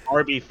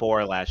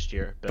 RB4 last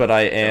year, But Bill.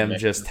 I Joe am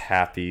just Mixon.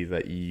 happy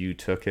that you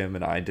took him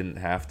and I didn't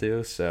have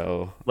to,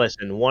 so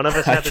Listen, one of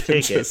us I had to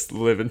can take it. just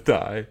live and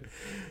die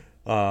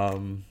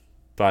um,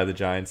 by the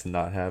Giants and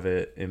not have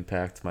it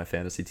impact my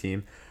fantasy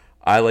team.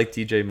 I like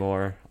DJ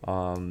Moore.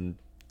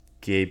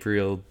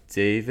 Gabriel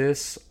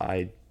Davis,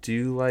 I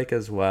do like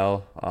as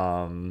well.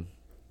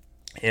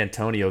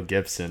 Antonio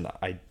Gibson,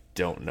 I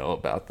don't know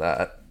about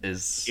that.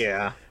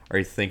 Yeah. Are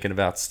you thinking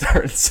about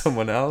starting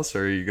someone else,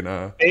 or are you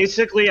gonna?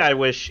 Basically, I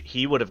wish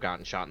he would have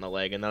gotten shot in the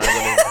leg, and then I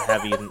wouldn't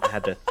have even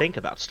had to think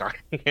about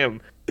starting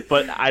him.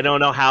 But I don't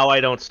know how I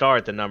don't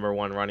start the number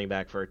one running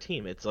back for a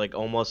team. It's like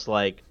almost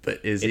like But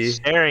is it's he?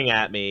 staring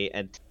at me,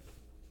 and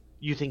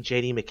you think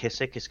J.D.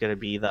 McKissick is going to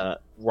be the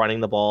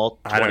running the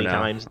ball I don't 20 know.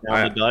 times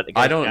down the I gut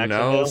I against don't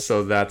know, Jacksonville?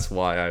 so that's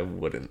why I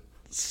wouldn't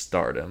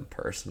start him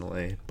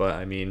personally. But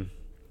I mean,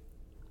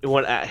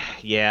 What?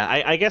 Yeah,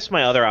 I guess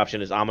my other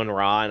option is Amon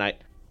Ra, and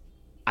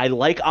I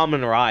like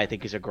Amon Ra. I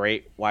think he's a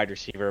great wide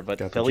receiver, but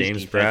got the Philly's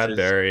James defense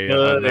is Bradbury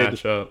good.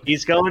 matchup.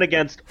 He's going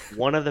against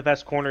one of the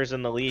best corners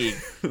in the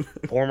league,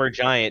 former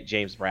Giant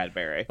James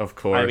Bradbury. Of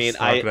I mean, course,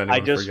 how could I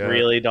anyone just forget?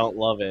 really don't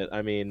love it.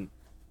 I mean,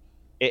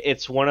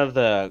 it's one of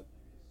the.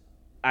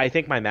 I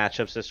think my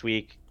matchups this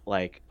week,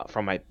 like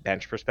from my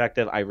bench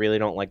perspective, I really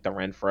don't like the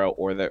Renfro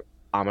or the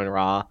Amon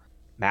Ra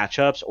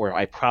matchups, or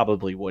I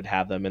probably would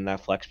have them in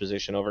that flex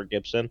position over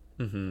Gibson.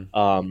 Hmm.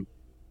 Um,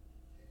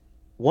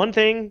 One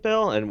thing,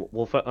 Bill, and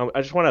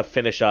I just want to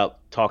finish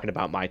up talking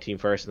about my team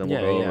first, and then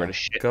Yeah, yeah.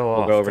 Go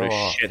we'll go off, over to go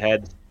off.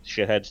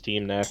 shithead's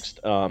team next.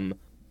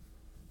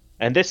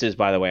 And this is,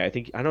 by the way,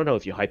 I don't know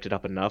if you hyped it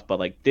up enough, but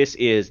like this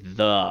is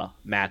the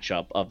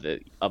matchup of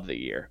the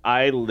year.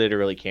 I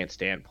literally can't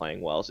stand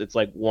playing Wells. It's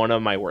like one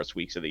of my worst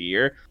weeks of the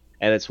year,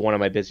 and it's one of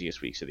my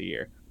busiest weeks of the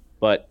year.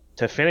 But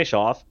to finish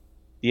off,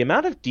 the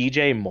amount of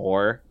DJ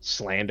Moore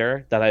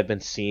slander that I've been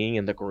seeing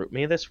in the group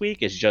me this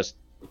week is just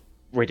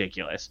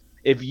ridiculous.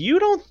 If you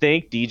don't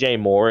think DJ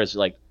Moore is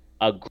like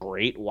a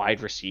great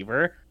wide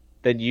receiver,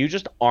 then you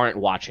just aren't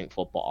watching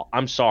football.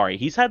 I'm sorry.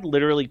 He's had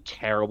literally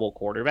terrible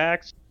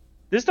quarterbacks.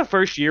 This is the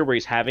first year where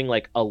he's having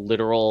like a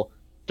literal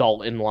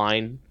Dalton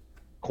line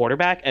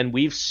quarterback, and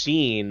we've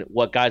seen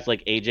what guys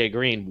like AJ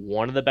Green,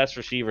 one of the best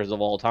receivers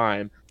of all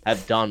time,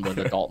 have done with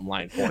a Dalton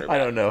line I quarterback.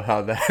 don't know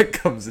how that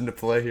comes into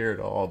play here at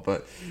all,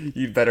 but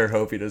you better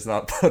hope he does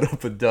not put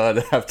up a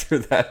dud after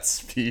that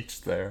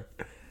speech there.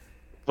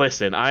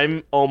 Listen,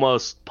 I'm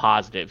almost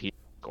positive he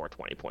scored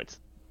 20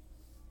 points.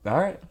 All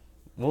right,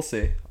 we'll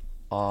see.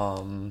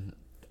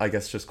 I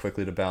guess just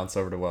quickly to bounce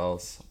over to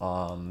Wells.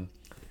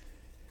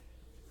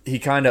 He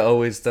kind of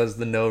always does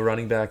the no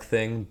running back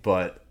thing,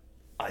 but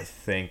I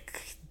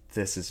think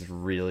this is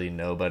really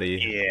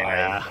nobody. I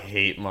Yeah.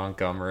 hate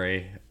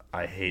Montgomery.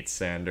 I hate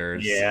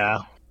Sanders. Yeah.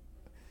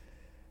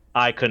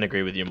 I couldn't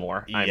agree with you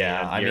more.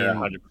 Yeah, I You're mean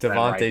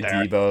 100% right Devontae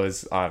there. Debo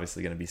is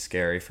obviously going to be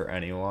scary for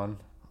anyone.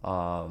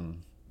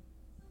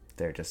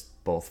 They're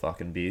just both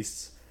fucking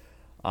beasts.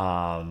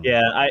 Um,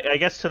 Yeah, I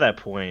guess to that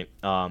point,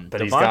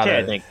 but he's got Devontae,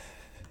 I to think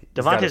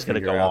he's got to Devontae's going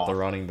to figure go out the off,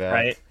 running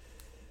right? back.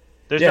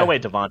 There's no Yeah, way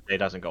Devontae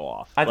doesn't go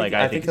off. I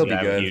I think think he's he'll going be to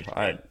have a good. huge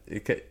game.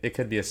 It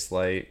could be a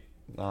slight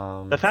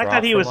The fact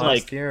that drop he from was last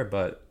like, year,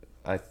 but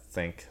I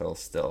think he'll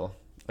still.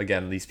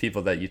 Again, these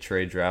people that you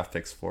trade draft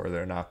picks for,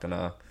 they're not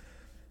gonna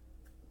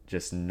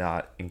just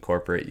not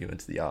incorporate you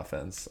into the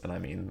offense. And I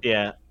mean,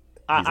 yeah,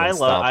 he's I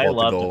unstoppable at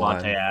the love goal Devontae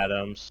line.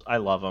 Adams. I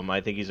love him.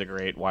 I think he's a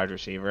great wide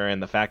receiver,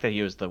 and the fact that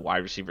he was the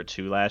wide receiver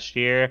two last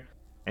year,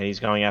 and he's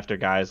going after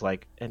guys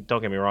like, and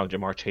don't get me wrong,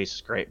 Jamar Chase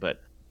is great,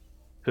 but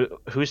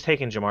who's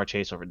taking Jamar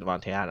Chase over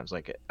Devontae Adams?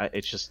 Like,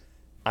 it's just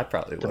I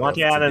probably would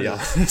Devontae have, to be Adams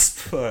is.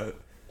 honest, but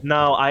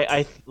No,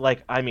 I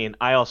mean,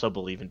 I also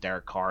believe in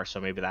Derek Carr,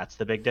 so maybe that's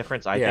the big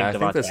difference. I yeah, think I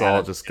think Devontae this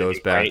all Adams is just going to goes be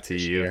back great to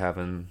this you year.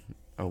 having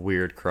a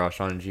weird crush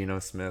on Geno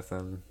Smith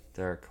and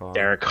Derek Carr.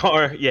 Derek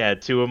Carr, yeah,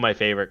 two of my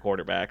favorite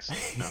quarterbacks.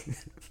 No.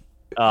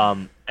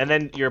 And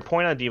then your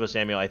point on Deebo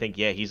Samuel, I think,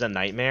 yeah, he's a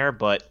nightmare,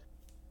 but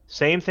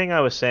same thing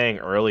I was saying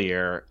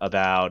earlier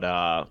about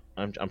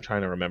I'm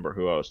trying to remember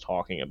who I was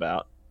talking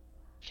about.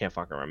 Can't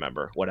fucking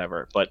remember.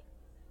 Whatever. But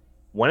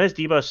when has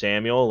Deebo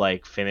Samuel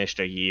like finished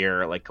a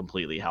year like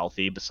completely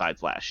healthy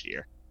besides last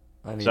year?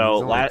 I mean, So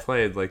he's only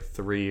played like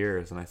 3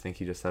 years, and I think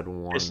he just had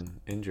this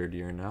one injured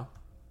year now.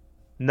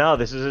 no,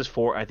 this is his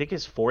I think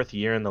his fourth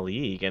year in the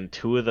league, and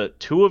two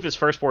of his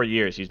first 4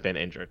 years he's been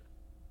injured.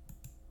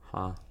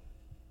 Huh.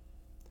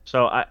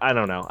 So I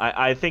don't know.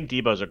 I think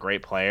Debo's a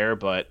great player,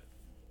 but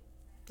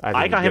I I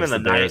think he got him in gives the the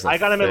ninth. Bears a I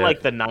got him in like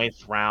fit. the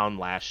ninth round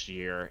last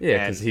year, Yeah,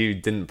 because and he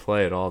didn't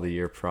play at all the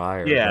year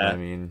prior. But I yeah.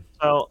 mean,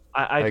 So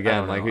I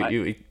again, don't like know.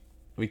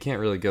 we can't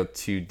really go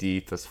too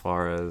deep as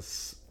far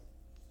as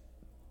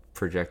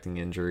projecting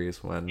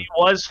injuries He when.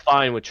 was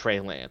fine with Trey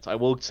Lance. I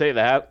will say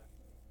that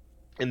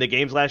in the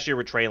games last year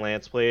where Trey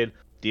Lance played,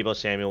 Debo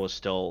Samuel was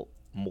still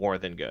more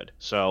than good.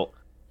 So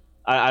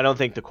I don't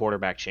think the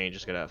quarterback change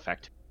is going to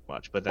affect him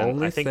much. But then I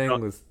Only think thing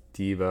with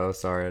Debo,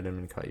 sorry, I didn't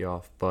mean to cut you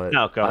off, but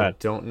no, go I ahead.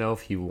 don't know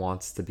if he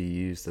wants to be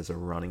used as a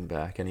running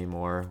back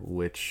anymore,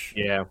 which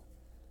Yeah,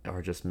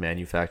 are just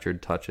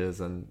manufactured touches,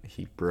 and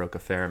he broke a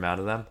fair amount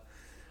of them.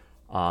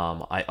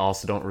 I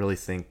also don't really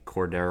think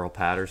Cordero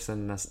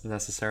Patterson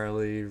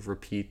necessarily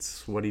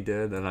repeats what he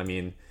did, and I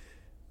mean,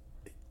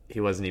 he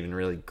wasn't even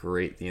really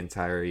great the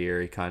entire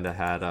year. He kind of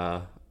had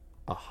a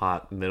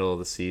hot middle of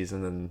the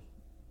season and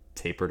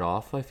tapered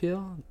off, I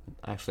feel.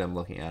 Actually, I'm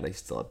looking at it. He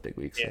still had big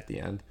weeks at the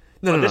end.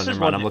 No, never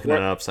mind. I'm looking at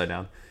it upside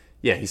down.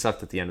 Yeah, he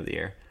sucked at the end of the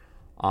year.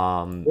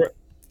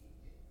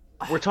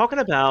 We're talking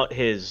about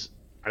his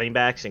running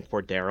backs and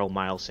Cordero,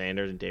 Miles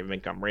Sanders, and David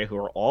Montgomery, who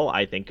are all,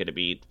 I think, going to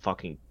be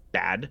fucking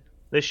bad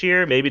this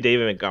year. Maybe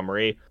David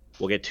Montgomery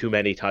will get too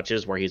many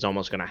touches where he's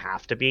almost going to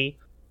have to be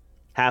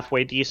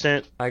halfway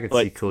decent. I could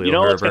see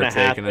Khalil Herbert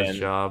taking his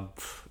job.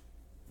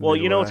 Well,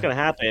 you know what's going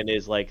to happen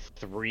is like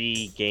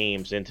 3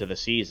 games into the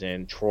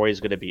season, Troy's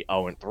going to be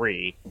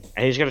 0-3,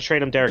 and he's going to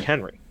trade him Derrick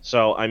Henry.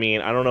 So, I mean,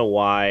 I don't know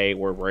why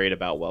we're worried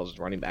about Wells'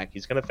 running back.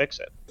 He's going to fix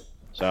it.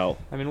 So,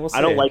 I mean, we'll see.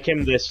 I don't like him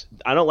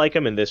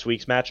in this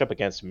week's matchup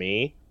against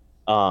me.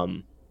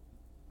 I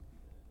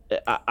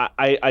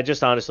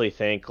just honestly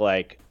think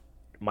like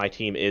my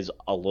team is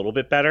a little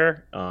bit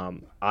better.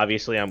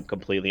 Obviously, I'm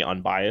completely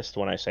unbiased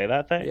when I say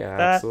that thing. Yeah,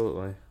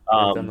 absolutely.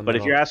 But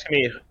if you're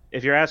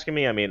asking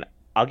me, I mean,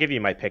 I'll give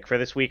you my pick for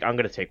this week. I'm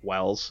going to take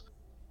Wells.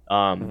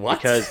 What?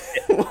 Because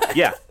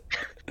yeah,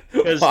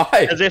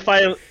 because if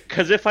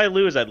I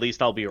lose, at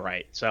least I'll be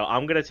right. So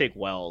I'm going to take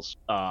Wells.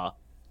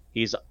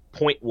 He's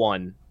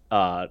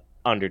 0.1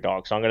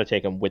 underdog, so I'm going to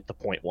take him with the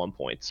 0.1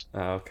 points.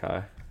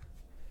 Okay.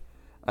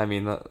 I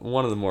mean,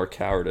 one of the more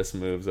cowardice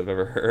moves I've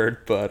ever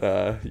heard,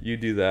 but you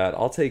do that.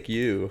 I'll take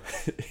you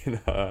in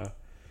a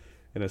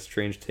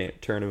strange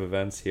turn of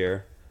events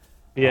here.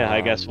 Yeah,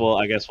 I guess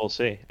we'll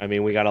see. I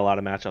mean, we got a lot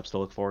of matchups to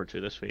look forward to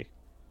this week.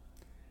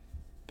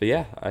 But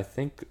yeah, I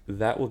think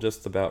that will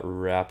just about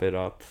wrap it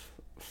up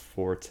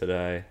for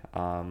today.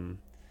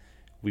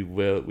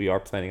 We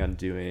are planning on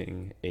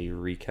doing a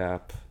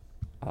recap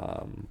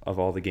of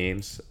all the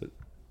games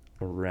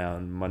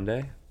around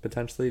Monday,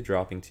 potentially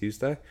dropping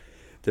Tuesday,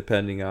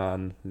 depending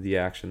on the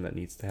action that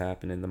needs to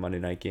happen in the Monday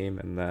night game,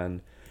 and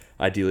then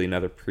ideally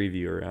another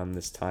preview around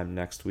this time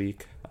next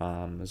week,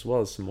 as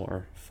well as some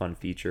more fun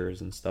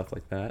features and stuff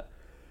like that.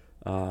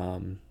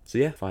 So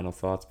yeah, final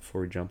thoughts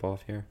before we jump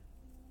off here?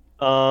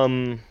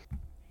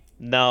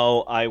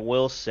 No, I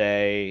will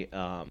say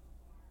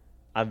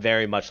I'm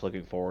very much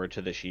looking forward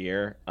to this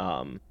year.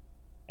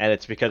 And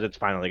it's because it's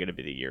finally going to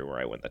be the year where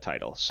I win the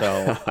title.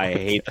 So I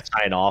hate to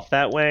sign off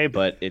that way,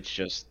 but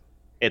it's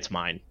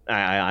mine.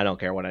 I don't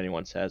care what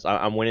anyone says.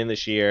 I'm winning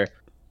this year.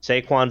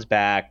 Saquon's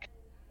back.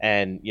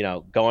 And,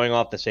 going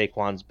off the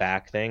Saquon's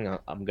back thing,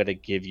 I'm going to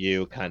give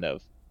you I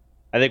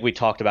think we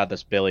talked about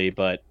this, Billy,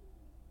 but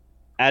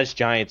as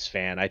Giants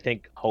fan, I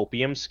think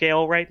Hopium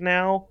scale right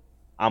now,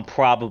 I'm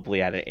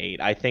probably at an 8.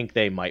 I think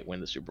they might win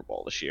the Super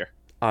Bowl this year.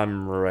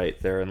 I'm right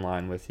there in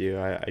line with you.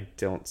 I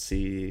don't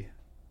see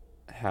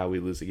how we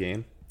lose a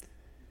game.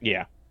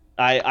 Yeah.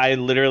 I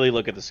literally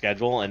look at the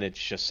schedule, and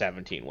it's just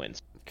 17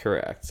 wins.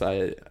 Correct.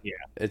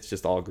 It's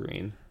just all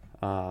green.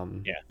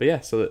 Yeah. But yeah,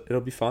 so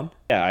it'll be fun.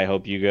 Yeah, I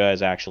hope you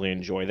guys actually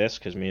enjoy this,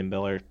 because me and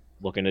Bill are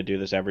looking to do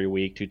this every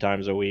week, 2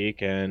 times a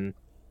week, and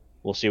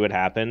we'll see what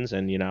happens.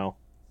 And,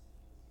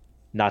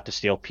 not to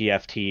steal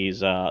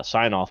PFT's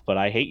sign off, but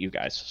I hate you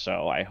guys.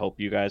 So I hope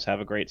you guys have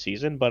a great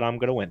season, but I'm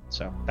going to win.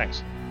 So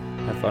thanks.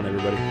 Have fun,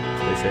 everybody.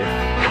 Stay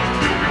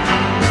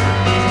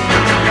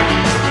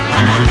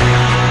safe.